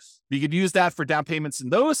moment. But you could use that for down payments in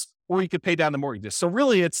those, or you could pay down the mortgages. So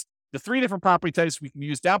really it's the three different property types. We can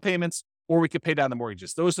use down payments, or we could pay down the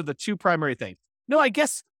mortgages. Those are the two primary things. No, I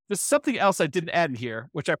guess there's something else I didn't add in here,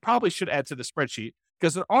 which I probably should add to the spreadsheet,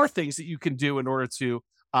 because there are things that you can do in order to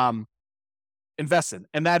invest in,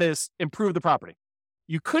 and that is improve the property.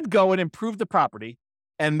 You could go and improve the property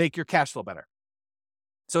and make your cash flow better.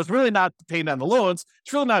 So it's really not paying down the loans.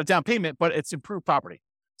 It's really not a down payment, but it's improved property.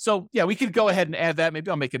 So yeah, we could go ahead and add that. Maybe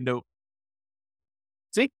I'll make a note.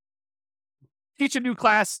 See, teach a new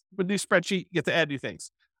class with a new spreadsheet, you get to add new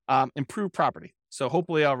things. Improve property. So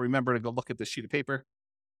hopefully I'll remember to go look at this sheet of paper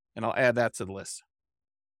and I'll add that to the list.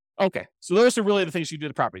 Okay, so those are really the things you do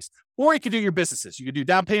to properties. Or you could do your businesses. You could do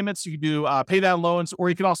down payments, you could do pay down loans, or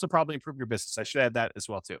you can also probably improve your business. I should add that as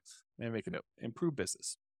well too. Maybe make a note, improve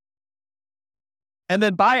business. And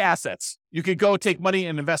then buy assets. You could go take money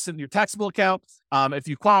and invest it in your taxable account. If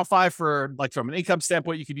you qualify for, like from an income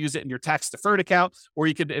standpoint, you could use it in your tax deferred account, or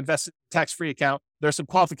you could invest in a tax-free account. There's some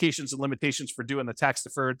qualifications and limitations for doing the tax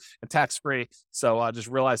deferred and tax-free. So just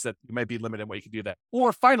realize that you might be limited in what you can do that.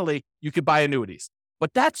 Or finally, you could buy annuities.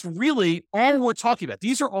 But that's really all we're talking about.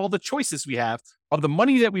 These are all the choices we have of the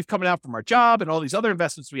money that we've coming out from our job and all these other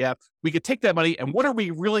investments we have. We could take that money and what are we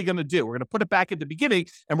really going to do? We're going to put it back at the beginning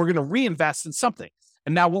and we're going to reinvest in something.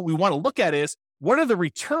 And now what we want to look at is what are the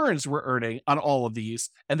returns we're earning on all of these,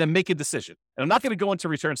 and then make a decision. And I'm not going to go into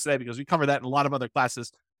returns today because we cover that in a lot of other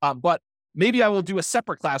classes. But maybe I will do a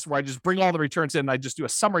separate class where I just bring all the returns in and I just do a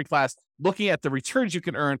summary class looking at the returns you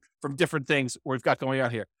can earn from different things we've got going on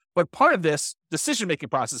here. But part of this decision-making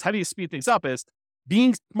process, how do you speed things up, is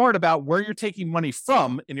being smart about where you're taking money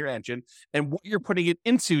from in your engine and what you're putting it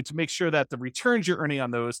into to make sure that the returns you're earning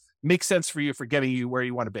on those make sense for you for getting you where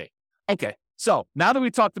you want to be. Okay, so now that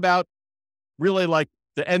we talked about really like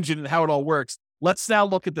the engine and how it all works, let's now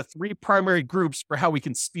look at the three primary groups for how we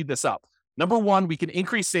can speed this up. Number one, we can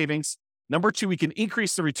increase savings. Number two, we can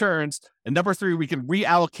increase the returns. And number three, we can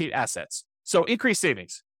reallocate assets. So increase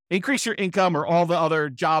savings. Increase your income or all the other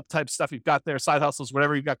job type stuff you've got there, side hustles,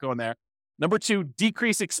 whatever you've got going there. Number two,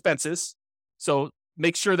 decrease expenses. So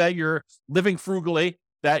make sure that you're living frugally,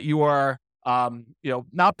 that you are,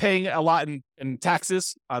 not paying a lot in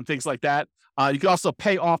taxes on things like that. You can also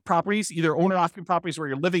pay off properties, either owner-occupied properties where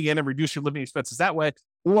you're living in and reduce your living expenses that way,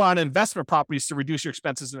 or on investment properties to reduce your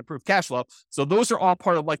expenses and improve cash flow. So those are all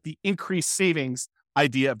part of like the increased savings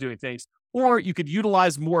idea of doing things. Or you could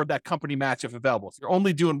utilize more of that company match if available. If you're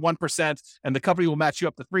only doing 1% and the company will match you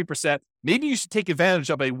up to 3%, maybe you should take advantage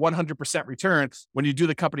of a 100% return when you do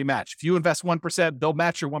the company match. If you invest 1%, they'll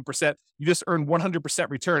match your 1%. You just earn 100%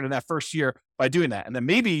 return in that first year by doing that. And then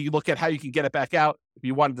maybe you look at how you can get it back out if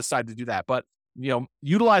you want to decide to do that. But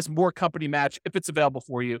utilize more company match if it's available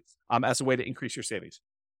for you as a way to increase your savings.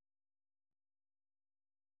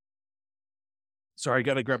 Sorry, I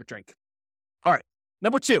got to grab a drink. All right.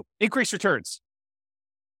 Number two, increase returns.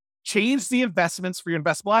 Change the investments for your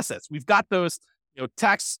investable assets. We've got those,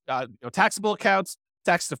 taxable accounts,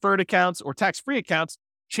 tax deferred accounts, or tax-free accounts.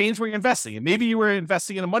 Change where you're investing. And maybe you were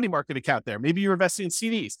investing in a money market account there. Maybe you're investing in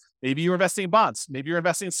CDs. Maybe you're investing in bonds. Maybe you're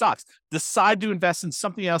investing in stocks. Decide to invest in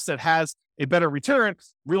something else that has a better return.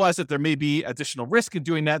 Realize that there may be additional risk in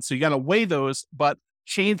doing that. So you got to weigh those, but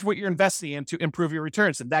change what you're investing in to improve your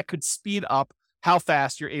returns. And that could speed up how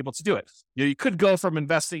fast you're able to do it. You could go from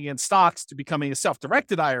investing in stocks to becoming a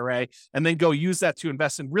self-directed IRA and then go use that to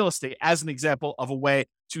invest in real estate as an example of a way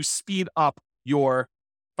to speed up your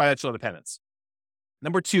financial independence.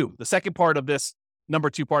 Number two, the second part of this, number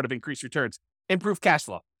two part of increased returns, improve cash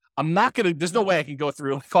flow. There's no way I can go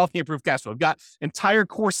through and call the improved cash flow. I've got entire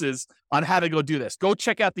courses on how to go do this. Go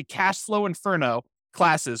check out the Cash Flow Inferno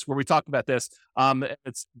classes where we talk about this.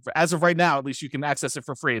 It's as of right now, at least you can access it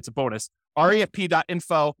for free. It's a bonus.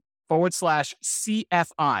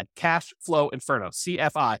 refp.info/CFI, Cash Flow Inferno,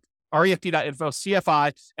 CFI, refp.info,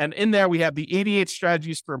 CFI. And in there, we have the 88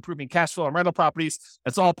 strategies for improving cash flow on rental properties.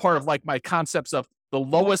 It's all part of like my concepts of the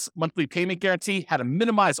lowest monthly payment guarantee, how to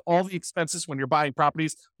minimize all the expenses when you're buying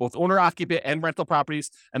properties, both owner-occupant and rental properties,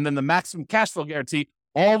 and then the maximum cash flow guarantee,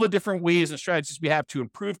 all the different ways and strategies we have to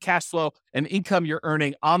improve cash flow and income you're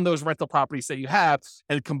earning on those rental properties that you have,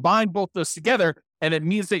 and combine both those together. And it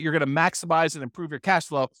means that you're going to maximize and improve your cash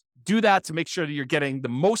flow. Do that to make sure that you're getting the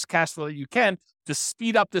most cash flow that you can to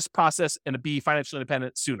speed up this process and to be financially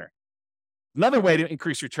independent sooner. Another way to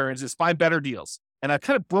increase returns is find better deals. And I've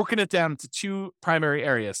kind of broken it down into two primary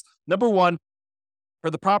areas. Number one,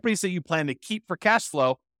 for the properties that you plan to keep for cash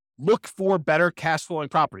flow, look for better cash flowing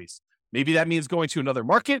properties. Maybe that means going to another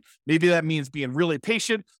market. Maybe that means being really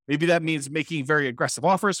patient. Maybe that means making very aggressive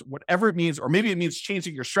offers, whatever it means. Or maybe it means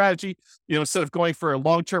changing your strategy. Instead of going for a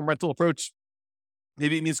long-term rental approach,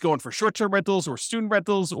 maybe it means going for short-term rentals or student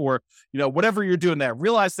rentals or, whatever you're doing there.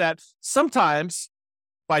 Realize that sometimes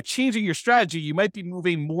by changing your strategy, you might be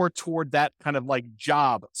moving more toward that kind of like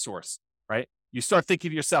job source, right? You start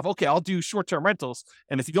thinking to yourself, okay, I'll do short-term rentals.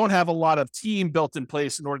 And if you don't have a lot of team built in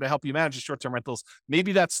place in order to help you manage the short-term rentals,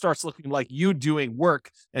 maybe that starts looking like you doing work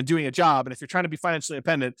and doing a job. And if you're trying to be financially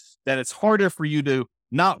independent, then it's harder for you to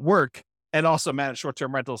not work and also manage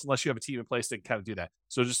short-term rentals unless you have a team in place that can kind of do that.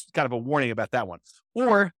 So just kind of a warning about that one.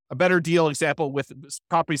 Or a better deal example with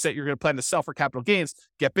properties that you're going to plan to sell for capital gains,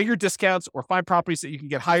 get bigger discounts or find properties that you can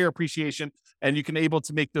get higher appreciation and you can able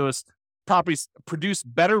to make those properties produce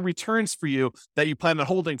better returns for you that you plan on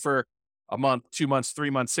holding for a month, 2 months, 3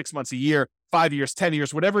 months, 6 months, a year, 5 years, 10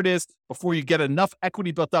 years, whatever it is, before you get enough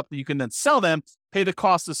equity built up that you can then sell them, pay the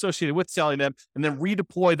costs associated with selling them, and then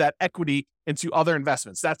redeploy that equity into other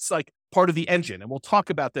investments. That's like part of the engine. And we'll talk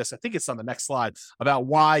about this. I think it's on the next slide about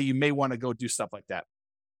why you may want to go do stuff like that.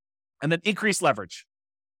 And then increase leverage.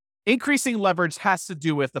 Increasing leverage has to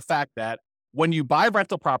do with the fact that when you buy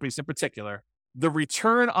rental properties in particular, the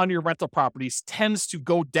return on your rental properties tends to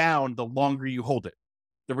go down the longer you hold it.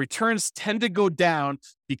 The returns tend to go down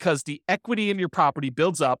because the equity in your property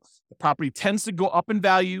builds up. The property tends to go up in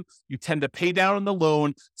value. You tend to pay down on the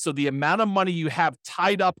loan. So the amount of money you have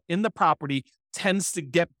tied up in the property tends to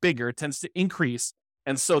get bigger, tends to increase.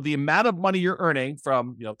 And so the amount of money you're earning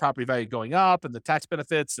from, property value going up and the tax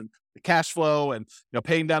benefits and the cash flow and,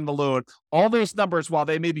 paying down the loan, all those numbers, while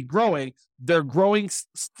they may be growing, they're growing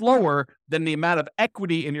slower than the amount of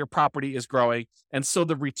equity in your property is growing. And so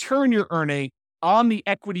the return you're earning on the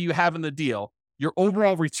equity you have in the deal, your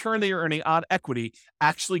overall return that you're earning on equity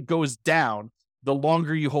actually goes down the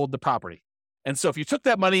longer you hold the property. And so if you took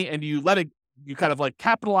that money and you let it, you kind of like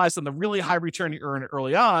capitalize on the really high return you earn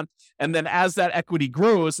early on. And then as that equity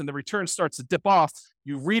grows and the return starts to dip off,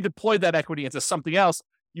 you redeploy that equity into something else.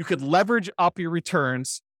 You could leverage up your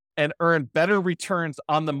returns and earn better returns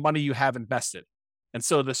on the money you have invested. And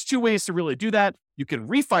so there's two ways to really do that. You can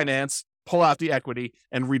refinance, pull out the equity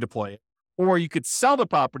and redeploy it. Or you could sell the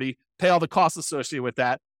property, pay all the costs associated with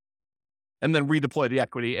that, and then redeploy the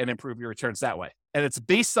equity and improve your returns that way. And it's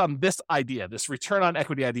based on this idea, this return on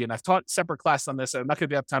equity idea. And I've taught separate class on this, and I'm not going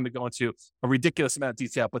to have time to go into a ridiculous amount of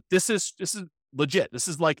detail, but this is legit. This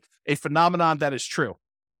is like a phenomenon that is true.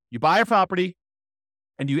 You buy a property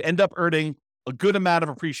and you end up earning a good amount of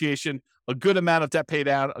appreciation, a good amount of debt pay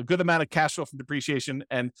down, a good amount of cash flow from depreciation,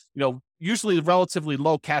 and usually relatively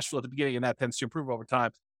low cash flow at the beginning, and that tends to improve over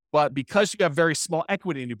time. But because you have very small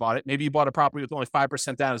equity and you bought it, maybe you bought a property with only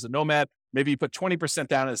 5% down as a nomad, maybe you put 20%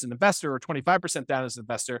 down as an investor or 25% down as an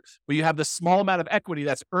investor, but you have this small amount of equity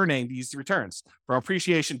that's earning these returns from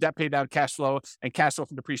appreciation, debt pay down, cash flow, and cash flow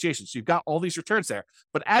from depreciation. So you've got all these returns there.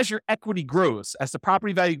 But as your equity grows, as the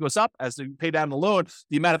property value goes up, as you pay down the loan,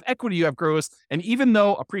 the amount of equity you have grows. And even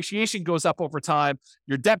though appreciation goes up over time,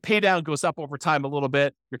 your debt pay down goes up over time a little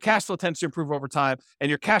bit, your cash flow tends to improve over time, and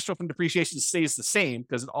your cash flow from depreciation stays the same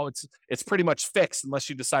because it's pretty much fixed unless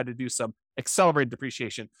you decide to do some accelerated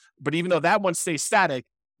depreciation. But even though that one stays static,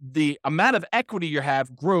 the amount of equity you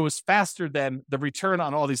have grows faster than the return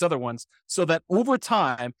on all these other ones, so that over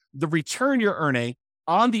time, the return you're earning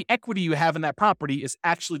on the equity you have in that property is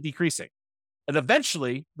actually decreasing. And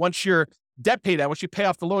eventually, once your debt pay down, once you pay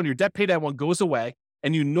off the loan, your debt pay down one goes away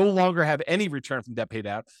and you no longer have any return from debt pay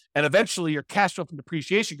down. And eventually your cash flow from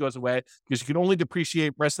depreciation goes away because you can only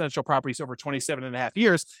depreciate residential properties over 27 and a half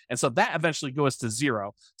years. And so that eventually goes to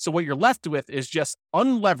zero. So what you're left with is just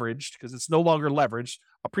unleveraged, because it's no longer leveraged,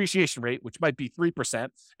 appreciation rate, which might be 3%.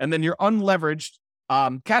 And then your unleveraged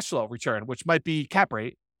cash flow return, which might be cap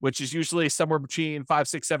rate, which is usually somewhere between 5,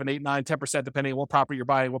 6, 7, 8, 9, 10%, depending on what property you're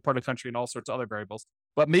buying, what part of the country, and all sorts of other variables.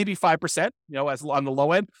 But maybe 5%, as on the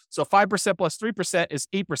low end. So 5% plus 3% is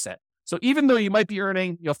 8%. So even though you might be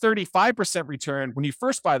earning, 35% return when you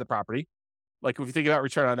first buy the property, like if you think about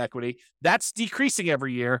return on equity, that's decreasing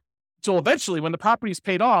every year So eventually when the property is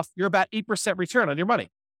paid off, you're about 8% return on your money.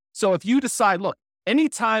 So if you decide, look,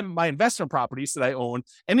 anytime my investment properties that I own,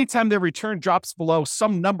 anytime their return drops below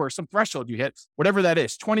some number, some threshold you hit, whatever that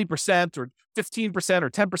is, 20% or 15% or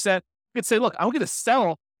 10%, you could say, look, I'm going to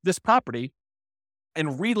sell this property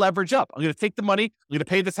and re-leverage up. I'm going to take the money. I'm going to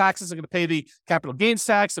pay the taxes. I'm going to pay the capital gains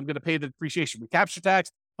tax. I'm going to pay the depreciation recapture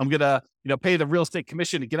tax. I'm going to, pay the real estate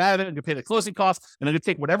commission to get out of it. I'm going to pay the closing costs, and I'm going to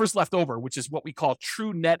take whatever's left over, which is what we call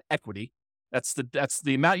true net equity. That's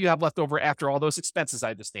the amount you have left over after all those expenses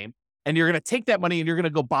I just named. And you're going to take that money and you're going to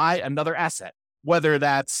go buy another asset, whether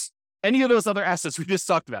that's any of those other assets we just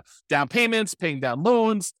talked about: down payments, paying down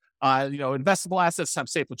loans, investable assets,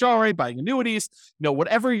 times safe withdrawal, buying annuities,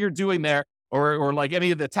 whatever you're doing there. Or like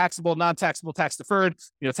any of the taxable, non-taxable, tax deferred,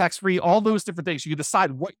 tax-free, all those different things. You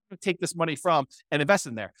decide what you're going to take this money from and invest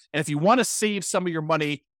in there. And if you want to save some of your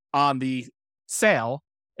money on the sale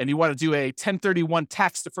and you want to do a 1031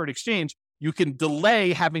 tax deferred exchange, you can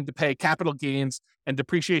delay having to pay capital gains and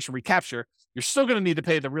depreciation recapture. You're still going to need to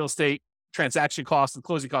pay the real estate transaction costs and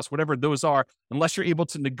closing costs, whatever those are, unless you're able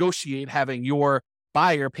to negotiate having your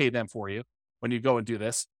buyer pay them for you when you go and do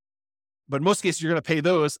this. But in most cases, you're going to pay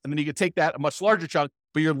those, and then you can take that a much larger chunk,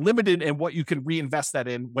 but you're limited in what you can reinvest that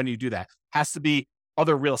in when you do that. Has to be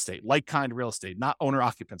other real estate, like-kind real estate, not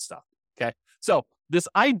owner-occupant stuff, okay? So this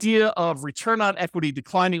idea of return on equity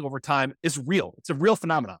declining over time is real. It's a real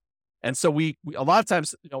phenomenon. And so we a lot of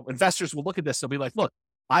times, investors will look at this, they'll be like, look,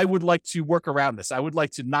 I would like to work around this. I would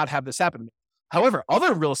like to not have this happen to me. However,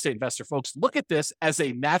 other real estate investor folks look at this as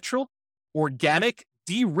a natural, organic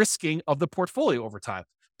de-risking of the portfolio over time.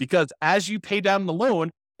 Because as you pay down the loan,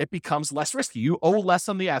 it becomes less risky. You owe less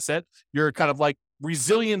on the asset. Your kind of like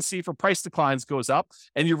resiliency for price declines goes up,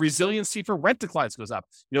 and your resiliency for rent declines goes up.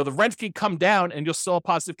 The rent can come down and you'll still have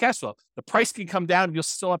positive cash flow. The price can come down and you'll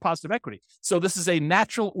still have positive equity. So this is a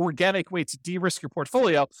natural, organic way to de-risk your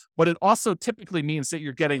portfolio, but it also typically means that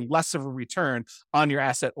you're getting less of a return on your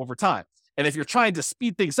asset over time. And if you're trying to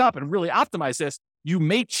speed things up and really optimize this, you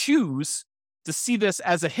may choose to see this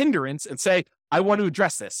as a hindrance and say, I want to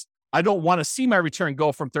address this. I don't want to see my return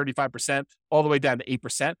go from 35% all the way down to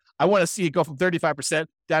 8%. I want to see it go from 35%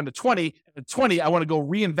 down to 20. And 20, I want to go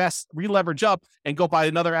reinvest, re-leverage up, and go buy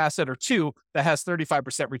another asset or two that has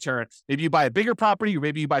 35% return. Maybe you buy a bigger property, or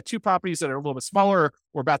maybe you buy two properties that are a little bit smaller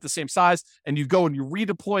or about the same size, and you go and you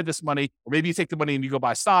redeploy this money, or maybe you take the money and you go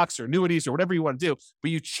buy stocks or annuities or whatever you want to do,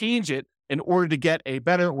 but you change it in order to get a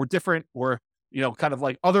better or different or kind of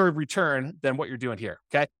like other return than what you're doing here.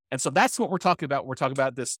 Okay. And so that's what we're talking about. We're talking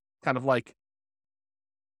about this kind of like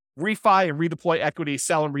refi and redeploy equity,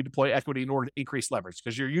 sell and redeploy equity in order to increase leverage,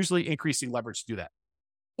 because you're usually increasing leverage to do that.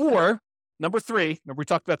 Or number three, remember we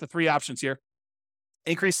talked about the three options here: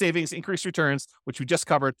 increase savings, increase returns, which we just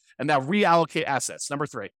covered, and now reallocate assets. Number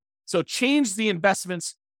three. So change the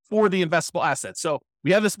investments for the investable assets. So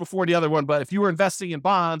we had this before the other one, but if you were investing in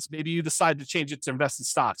bonds, maybe you decide to change it to invest in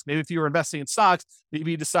stocks. Maybe if you were investing in stocks,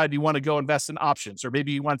 maybe you decide you want to go invest in options, or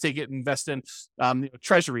maybe you want to take it and invest in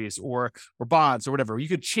treasuries or bonds or whatever. You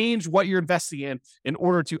could change what you're investing in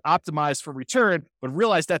order to optimize for return, but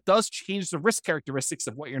realize that does change the risk characteristics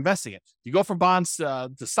of what you're investing in. You go from bonds to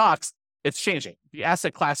stocks, it's changing. The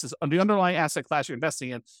asset classes, the underlying asset class you're investing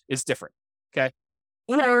in is different. Okay.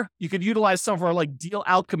 Or you could utilize some of our like deal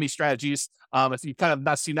alchemy strategies. If you kind of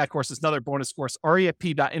not seen that course, it's another bonus course,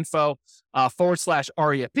 refp.info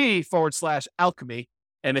 /refp/alchemy.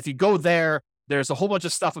 And if you go there, there's a whole bunch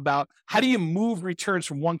of stuff about how do you move returns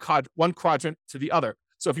from one quadrant to the other.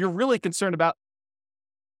 So if you're really concerned about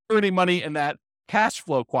earning money in that cash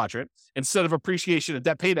flow quadrant instead of appreciation and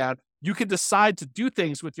debt pay down, you can decide to do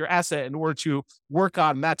things with your asset in order to work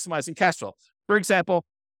on maximizing cash flow. For example,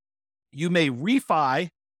 you may refi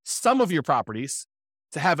some of your properties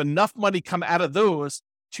to have enough money come out of those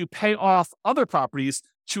to pay off other properties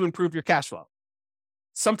to improve your cash flow.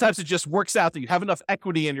 Sometimes it just works out that you have enough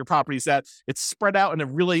equity in your properties that it's spread out in a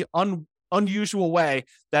really unusual way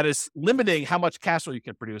that is limiting how much cash flow you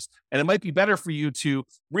can produce. And it might be better for you to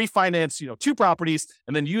refinance, two properties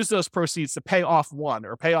and then use those proceeds to pay off one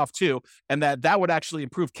or pay off two. And that would actually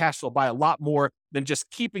improve cash flow by a lot more than just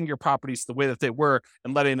keeping your properties the way that they were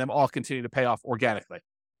and letting them all continue to pay off organically.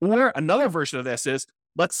 Or another version of this is,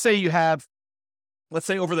 let's say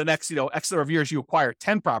over the next, X number of years, you acquire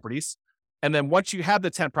 10 properties. And then once you have the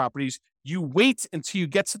 10 properties, you wait until you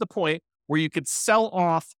get to the point where you could sell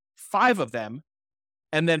off 5 of them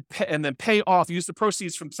and then pay off, use the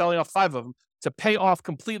proceeds from selling off 5 of them to pay off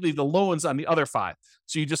completely the loans on the other 5.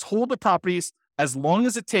 So you just hold the properties as long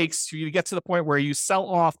as it takes for you to get to the point where you sell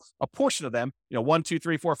off a portion of them, 1, 2,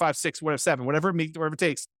 3, 4, 5, 6, whatever, 7, whatever it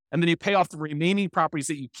takes. and then you pay off the remaining properties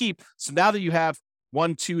that you keep. So now that you have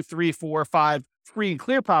 1, 2, 3, 4, 5 free and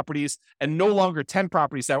clear properties and no longer 10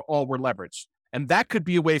 properties that all were leveraged. And that could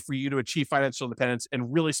be a way for you to achieve financial independence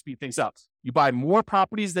and really speed things up. You buy more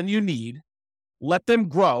properties than you need, let them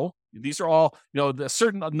grow. These are all, the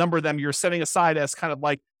certain number of them you're setting aside as kind of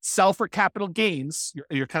like sell for capital gains.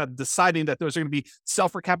 You're kind of deciding that those are going to be sell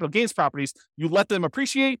for capital gains properties. You let them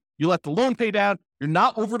appreciate, you let the loan pay down. You're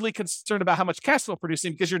not overly concerned about how much cash flow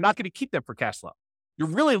producing because you're not going to keep them for cash flow. You're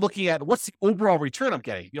really looking at what's the overall return I'm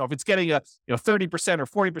getting. If it's getting a 30%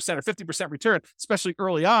 or 40% or 50% return, especially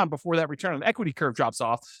early on before that return on equity curve drops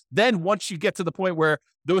off, then once you get to the point where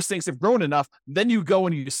those things have grown enough, then you go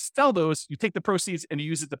and you sell those, you take the proceeds and you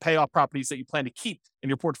use it to pay off properties that you plan to keep in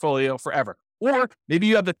your portfolio forever. Or maybe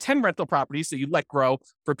you have the 10 rental properties that you let grow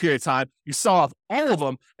for a period of time. You sell off all of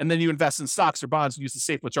them, and then you invest in stocks or bonds and use the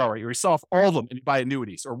safe withdrawal rate. Or you sell off all of them and you buy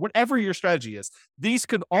annuities, or whatever your strategy is. These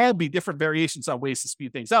could all be different variations on ways to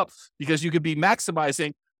speed things up, because you could be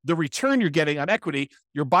maximizing the return you're getting on equity.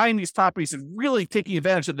 You're buying these properties and really taking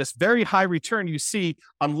advantage of this very high return you see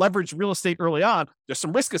on leveraged real estate early on. There's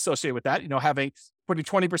some risk associated with that, putting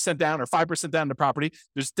 20% down or 5% down in the property.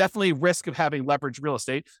 There's definitely risk of having leveraged real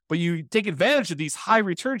estate, but you take advantage of these high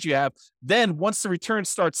returns you have. Then once the return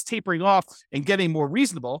starts tapering off and getting more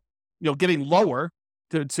reasonable, getting lower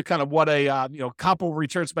to kind of what a, comparable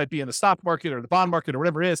returns might be in the stock market or the bond market or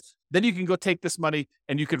whatever it is, then you can go take this money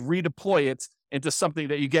and you could redeploy it into something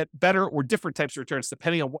that you get better or different types of returns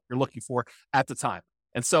depending on what you're looking for at the time.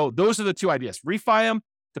 And so those are the two ideas: refi them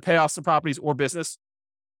to pay off some properties or business,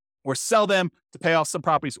 or sell them to pay off some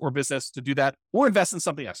properties or business to do that, or invest in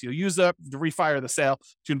something else. You'll use the refi or the sale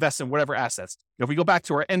to invest in whatever assets. If we go back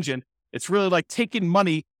to our engine, it's really like taking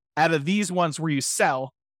money out of these ones where you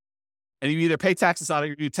sell, and you either pay taxes on it or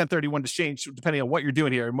you do 1031 exchange, depending on what you're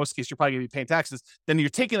doing here. In most cases, you're probably going to be paying taxes. Then you're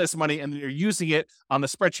taking this money and you're using it on the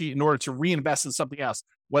spreadsheet in order to reinvest in something else,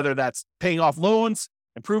 whether that's paying off loans,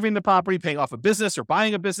 improving the property, paying off a business or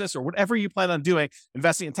buying a business or whatever you plan on doing,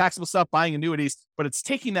 investing in taxable stuff, buying annuities, but it's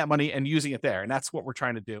taking that money and using it there. And that's what we're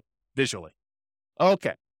trying to do visually.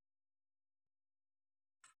 Okay.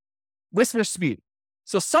 Risk versus speed.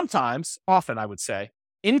 So often I would say,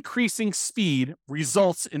 increasing speed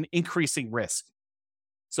results in increasing risk.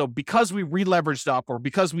 So because we re-leveraged up or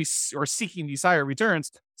because we are seeking these higher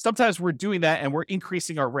returns, sometimes we're doing that and we're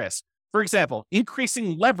increasing our risk. For example,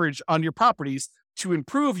 increasing leverage on your properties to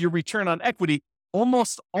improve your return on equity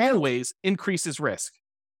almost always increases risk.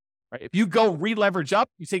 Right? If you go re-leverage up,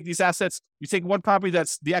 you take these assets, you take one property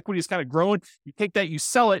that's the equity is kind of growing, you take that, you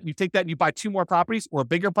sell it, and you take that and you buy two more properties or a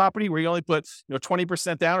bigger property where you only put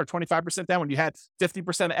 20% down or 25% down when you had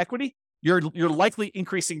 50% of equity, you're likely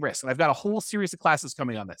increasing risk. And I've got a whole series of classes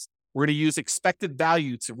coming on this. We're going to use expected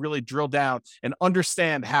value to really drill down and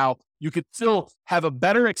understand how you could still have a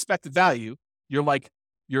better expected value. The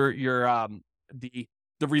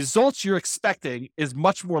results you're expecting is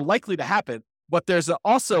much more likely to happen, but there's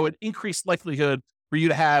also an increased likelihood for you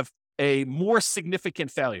to have a more significant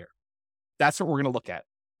failure. That's what we're going to look at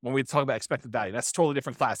when we talk about expected value. That's a totally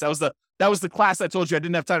different class. That was the class I told you I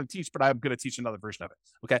didn't have time to teach, but I'm going to teach another version of it.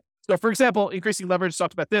 Okay. So for example, increasing leverage,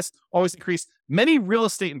 talked about this, always increase. Many real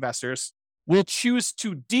estate investors will choose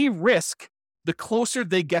to de-risk the closer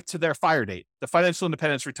they get to their FIRE date, the financial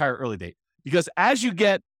independence retire early date. Because as you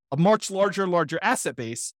get a much larger asset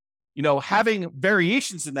base, having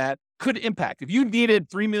variations in that could impact. If you needed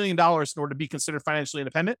 $3 million in order to be considered financially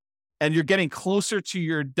independent and you're getting closer to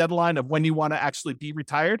your deadline of when you want to actually be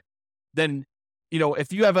retired, then,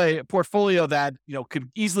 if you have a portfolio that, could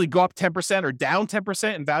easily go up 10% or down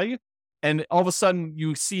 10% in value, and all of a sudden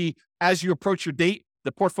you see as you approach your date,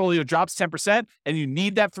 the portfolio drops 10% and you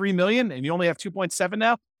need that 3 million and you only have 2.7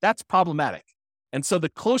 now, that's problematic. And so the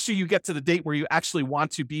closer you get to the date where you actually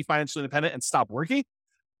want to be financially independent and stop working,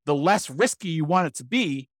 the less risky you want it to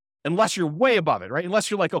be, unless you're way above it, right?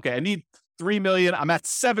 Unless you're like, okay, I need 3 million, I'm at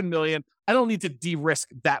 7 million. I don't need to de-risk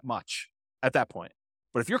that much at that point.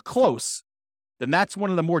 But if you're close, then that's one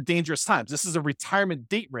of the more dangerous times. This is a retirement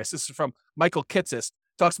date risk. This is from Michael Kitces.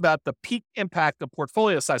 Talks about the peak impact of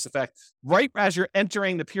portfolio size effect. Right as you're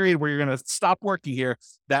entering the period where you're going to stop working here,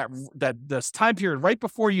 that this time period right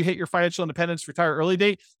before you hit your financial independence, retire early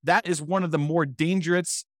date, that is one of the more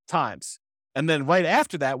dangerous times. And then right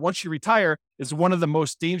after that, once you retire, is one of the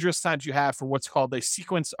most dangerous times you have for what's called a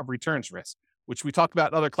sequence of returns risk, which we talked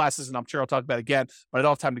about in other classes, and I'm sure I'll talk about again, but I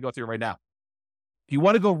don't have time to go through it right now. If you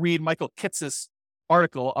want to go read Michael Kitces'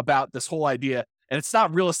 article about this whole idea, and it's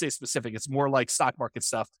not real estate specific, it's more like stock market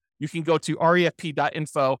stuff, you can go to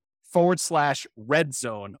refp.info/red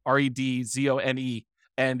zone, REDZone,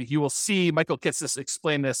 And you will see Michael Kitces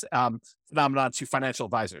explain this phenomenon to financial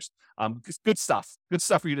advisors. Good stuff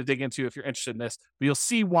for you to dig into if you're interested in this. But you'll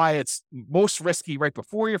see why it's most risky right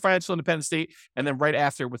before your financial independence date and then right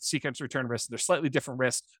after with sequence return risk. They're slightly different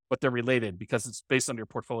risks, but they're related because it's based on your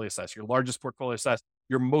portfolio size. Your largest portfolio size,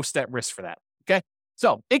 you're most at risk for that. Okay.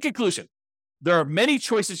 So in conclusion, there are many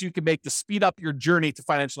choices you can make to speed up your journey to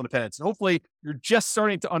financial independence. And hopefully you're just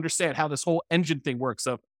starting to understand how this whole engine thing works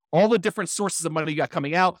of all the different sources of money you got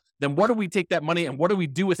coming out. Then what do we take that money and what do we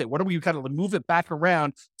do with it? What do we kind of move it back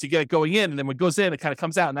around to get it going in? And then when it goes in, it kind of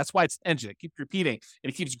comes out. And that's why it's an engine. It keeps repeating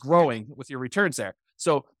and it keeps growing with your returns there.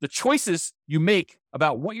 So the choices you make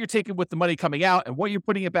about what you're taking with the money coming out and what you're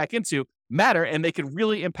putting it back into matter, and they can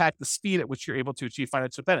really impact the speed at which you're able to achieve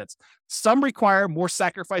financial independence. Some require more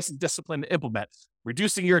sacrifice and discipline to implement.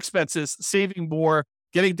 Reducing your expenses, saving more,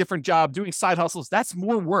 getting a different job, doing side hustles, that's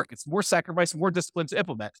more work. It's more sacrifice, more discipline to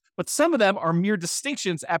implement. But some of them are mere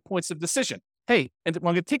distinctions at points of decision. Hey, and I'm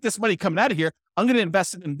going to take this money coming out of here, I'm going to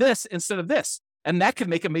invest it in this instead of this. And that can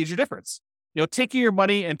make a major difference. Taking your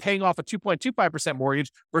money and paying off a 2.25%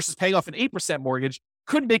 mortgage versus paying off an 8% mortgage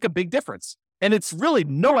could make a big difference. And it's really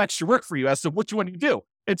no extra work for you as to what you want to do.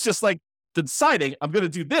 It's just like deciding I'm going to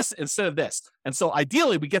do this instead of this. And so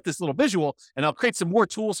ideally we get this little visual, and I'll create some more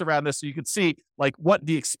tools around this so you can see like what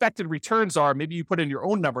the expected returns are. Maybe you put in your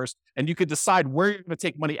own numbers and you could decide where you're going to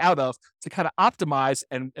take money out of to kind of optimize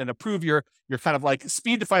and improve your kind of like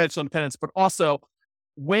speed to financial independence, but also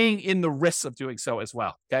weighing in the risks of doing so as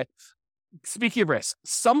well. Okay. Speaking of risk,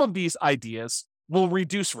 some of these ideas will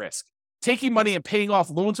reduce risk. Taking money and paying off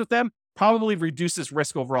loans with them probably reduces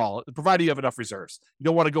risk overall, provided you have enough reserves. You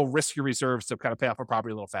don't want to go risk your reserves to kind of pay off a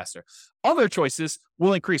property a little faster. Other choices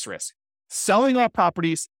will increase risk. Selling off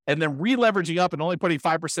properties and then re-leveraging up and only putting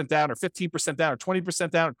 5% down or 15% down or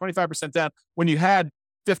 20% down or 25% down when you had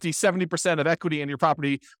 50, 70% of equity in your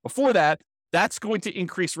property before that, that's going to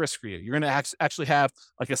increase risk for you. You're going to actually have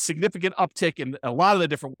like a significant uptick in a lot of the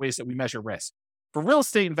different ways that we measure risk. For real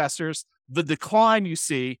estate investors, the decline you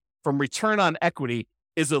see from return on equity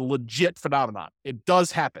is a legit phenomenon. It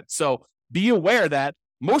does happen. So be aware that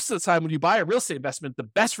most of the time when you buy a real estate investment, the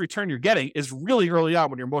best return you're getting is really early on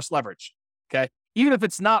when you're most leveraged. Okay. Even if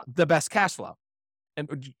it's not the best cash flow.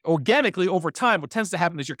 And organically over time, what tends to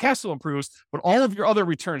happen is your cash flow improves, but all of your other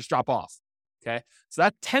returns drop off. Okay. So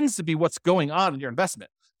that tends to be what's going on in your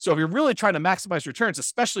investment. So if you're really trying to maximize returns,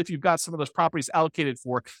 especially if you've got some of those properties allocated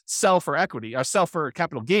for sell for equity or sell for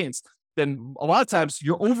capital gains, then a lot of times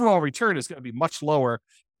your overall return is going to be much lower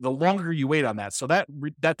the longer you wait on that. So that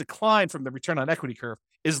decline from the return on equity curve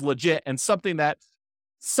is legit and something that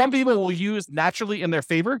some people will use naturally in their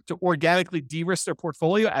favor to organically de-risk their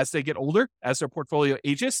portfolio as they get older, as their portfolio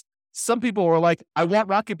ages. Some people are like, I want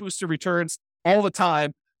rocket booster returns all the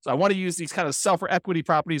time. So I want to use these kind of sell for equity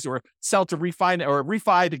properties or sell to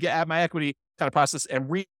refi to get at my equity kind of process and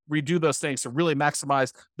redo those things to really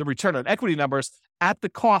maximize the return on equity numbers at the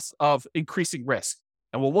cost of increasing risk.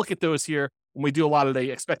 And we'll look at those here when we do a lot of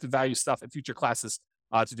the expected value stuff in future classes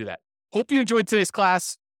to do that. Hope you enjoyed today's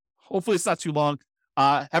class. Hopefully it's not too long.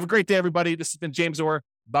 Have a great day, everybody. This has been James Orr.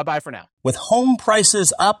 Bye-bye for now. With home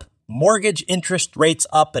prices up, mortgage interest rates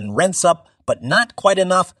up, and rents up, but not quite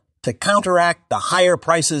enough to counteract the higher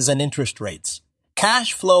prices and interest rates.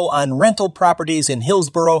 Cash flow on rental properties in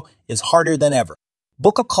Hillsborough is harder than ever.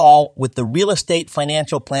 Book a call with the Real Estate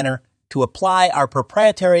Financial Planner to apply our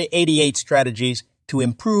proprietary 88 strategies to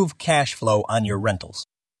improve cash flow on your rentals.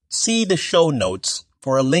 See the show notes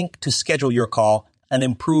for a link to schedule your call and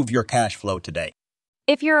improve your cash flow today.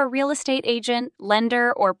 If you're a real estate agent,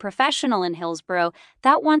 lender, or professional in Hillsborough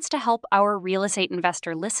that wants to help our real estate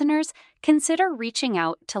investor listeners, consider reaching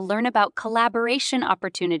out to learn about collaboration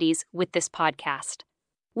opportunities with this podcast.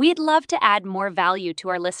 We'd love to add more value to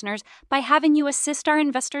our listeners by having you assist our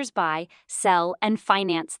investors buy, sell, and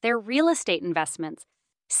finance their real estate investments.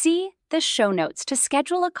 See the show notes to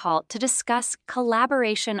schedule a call to discuss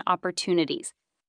collaboration opportunities.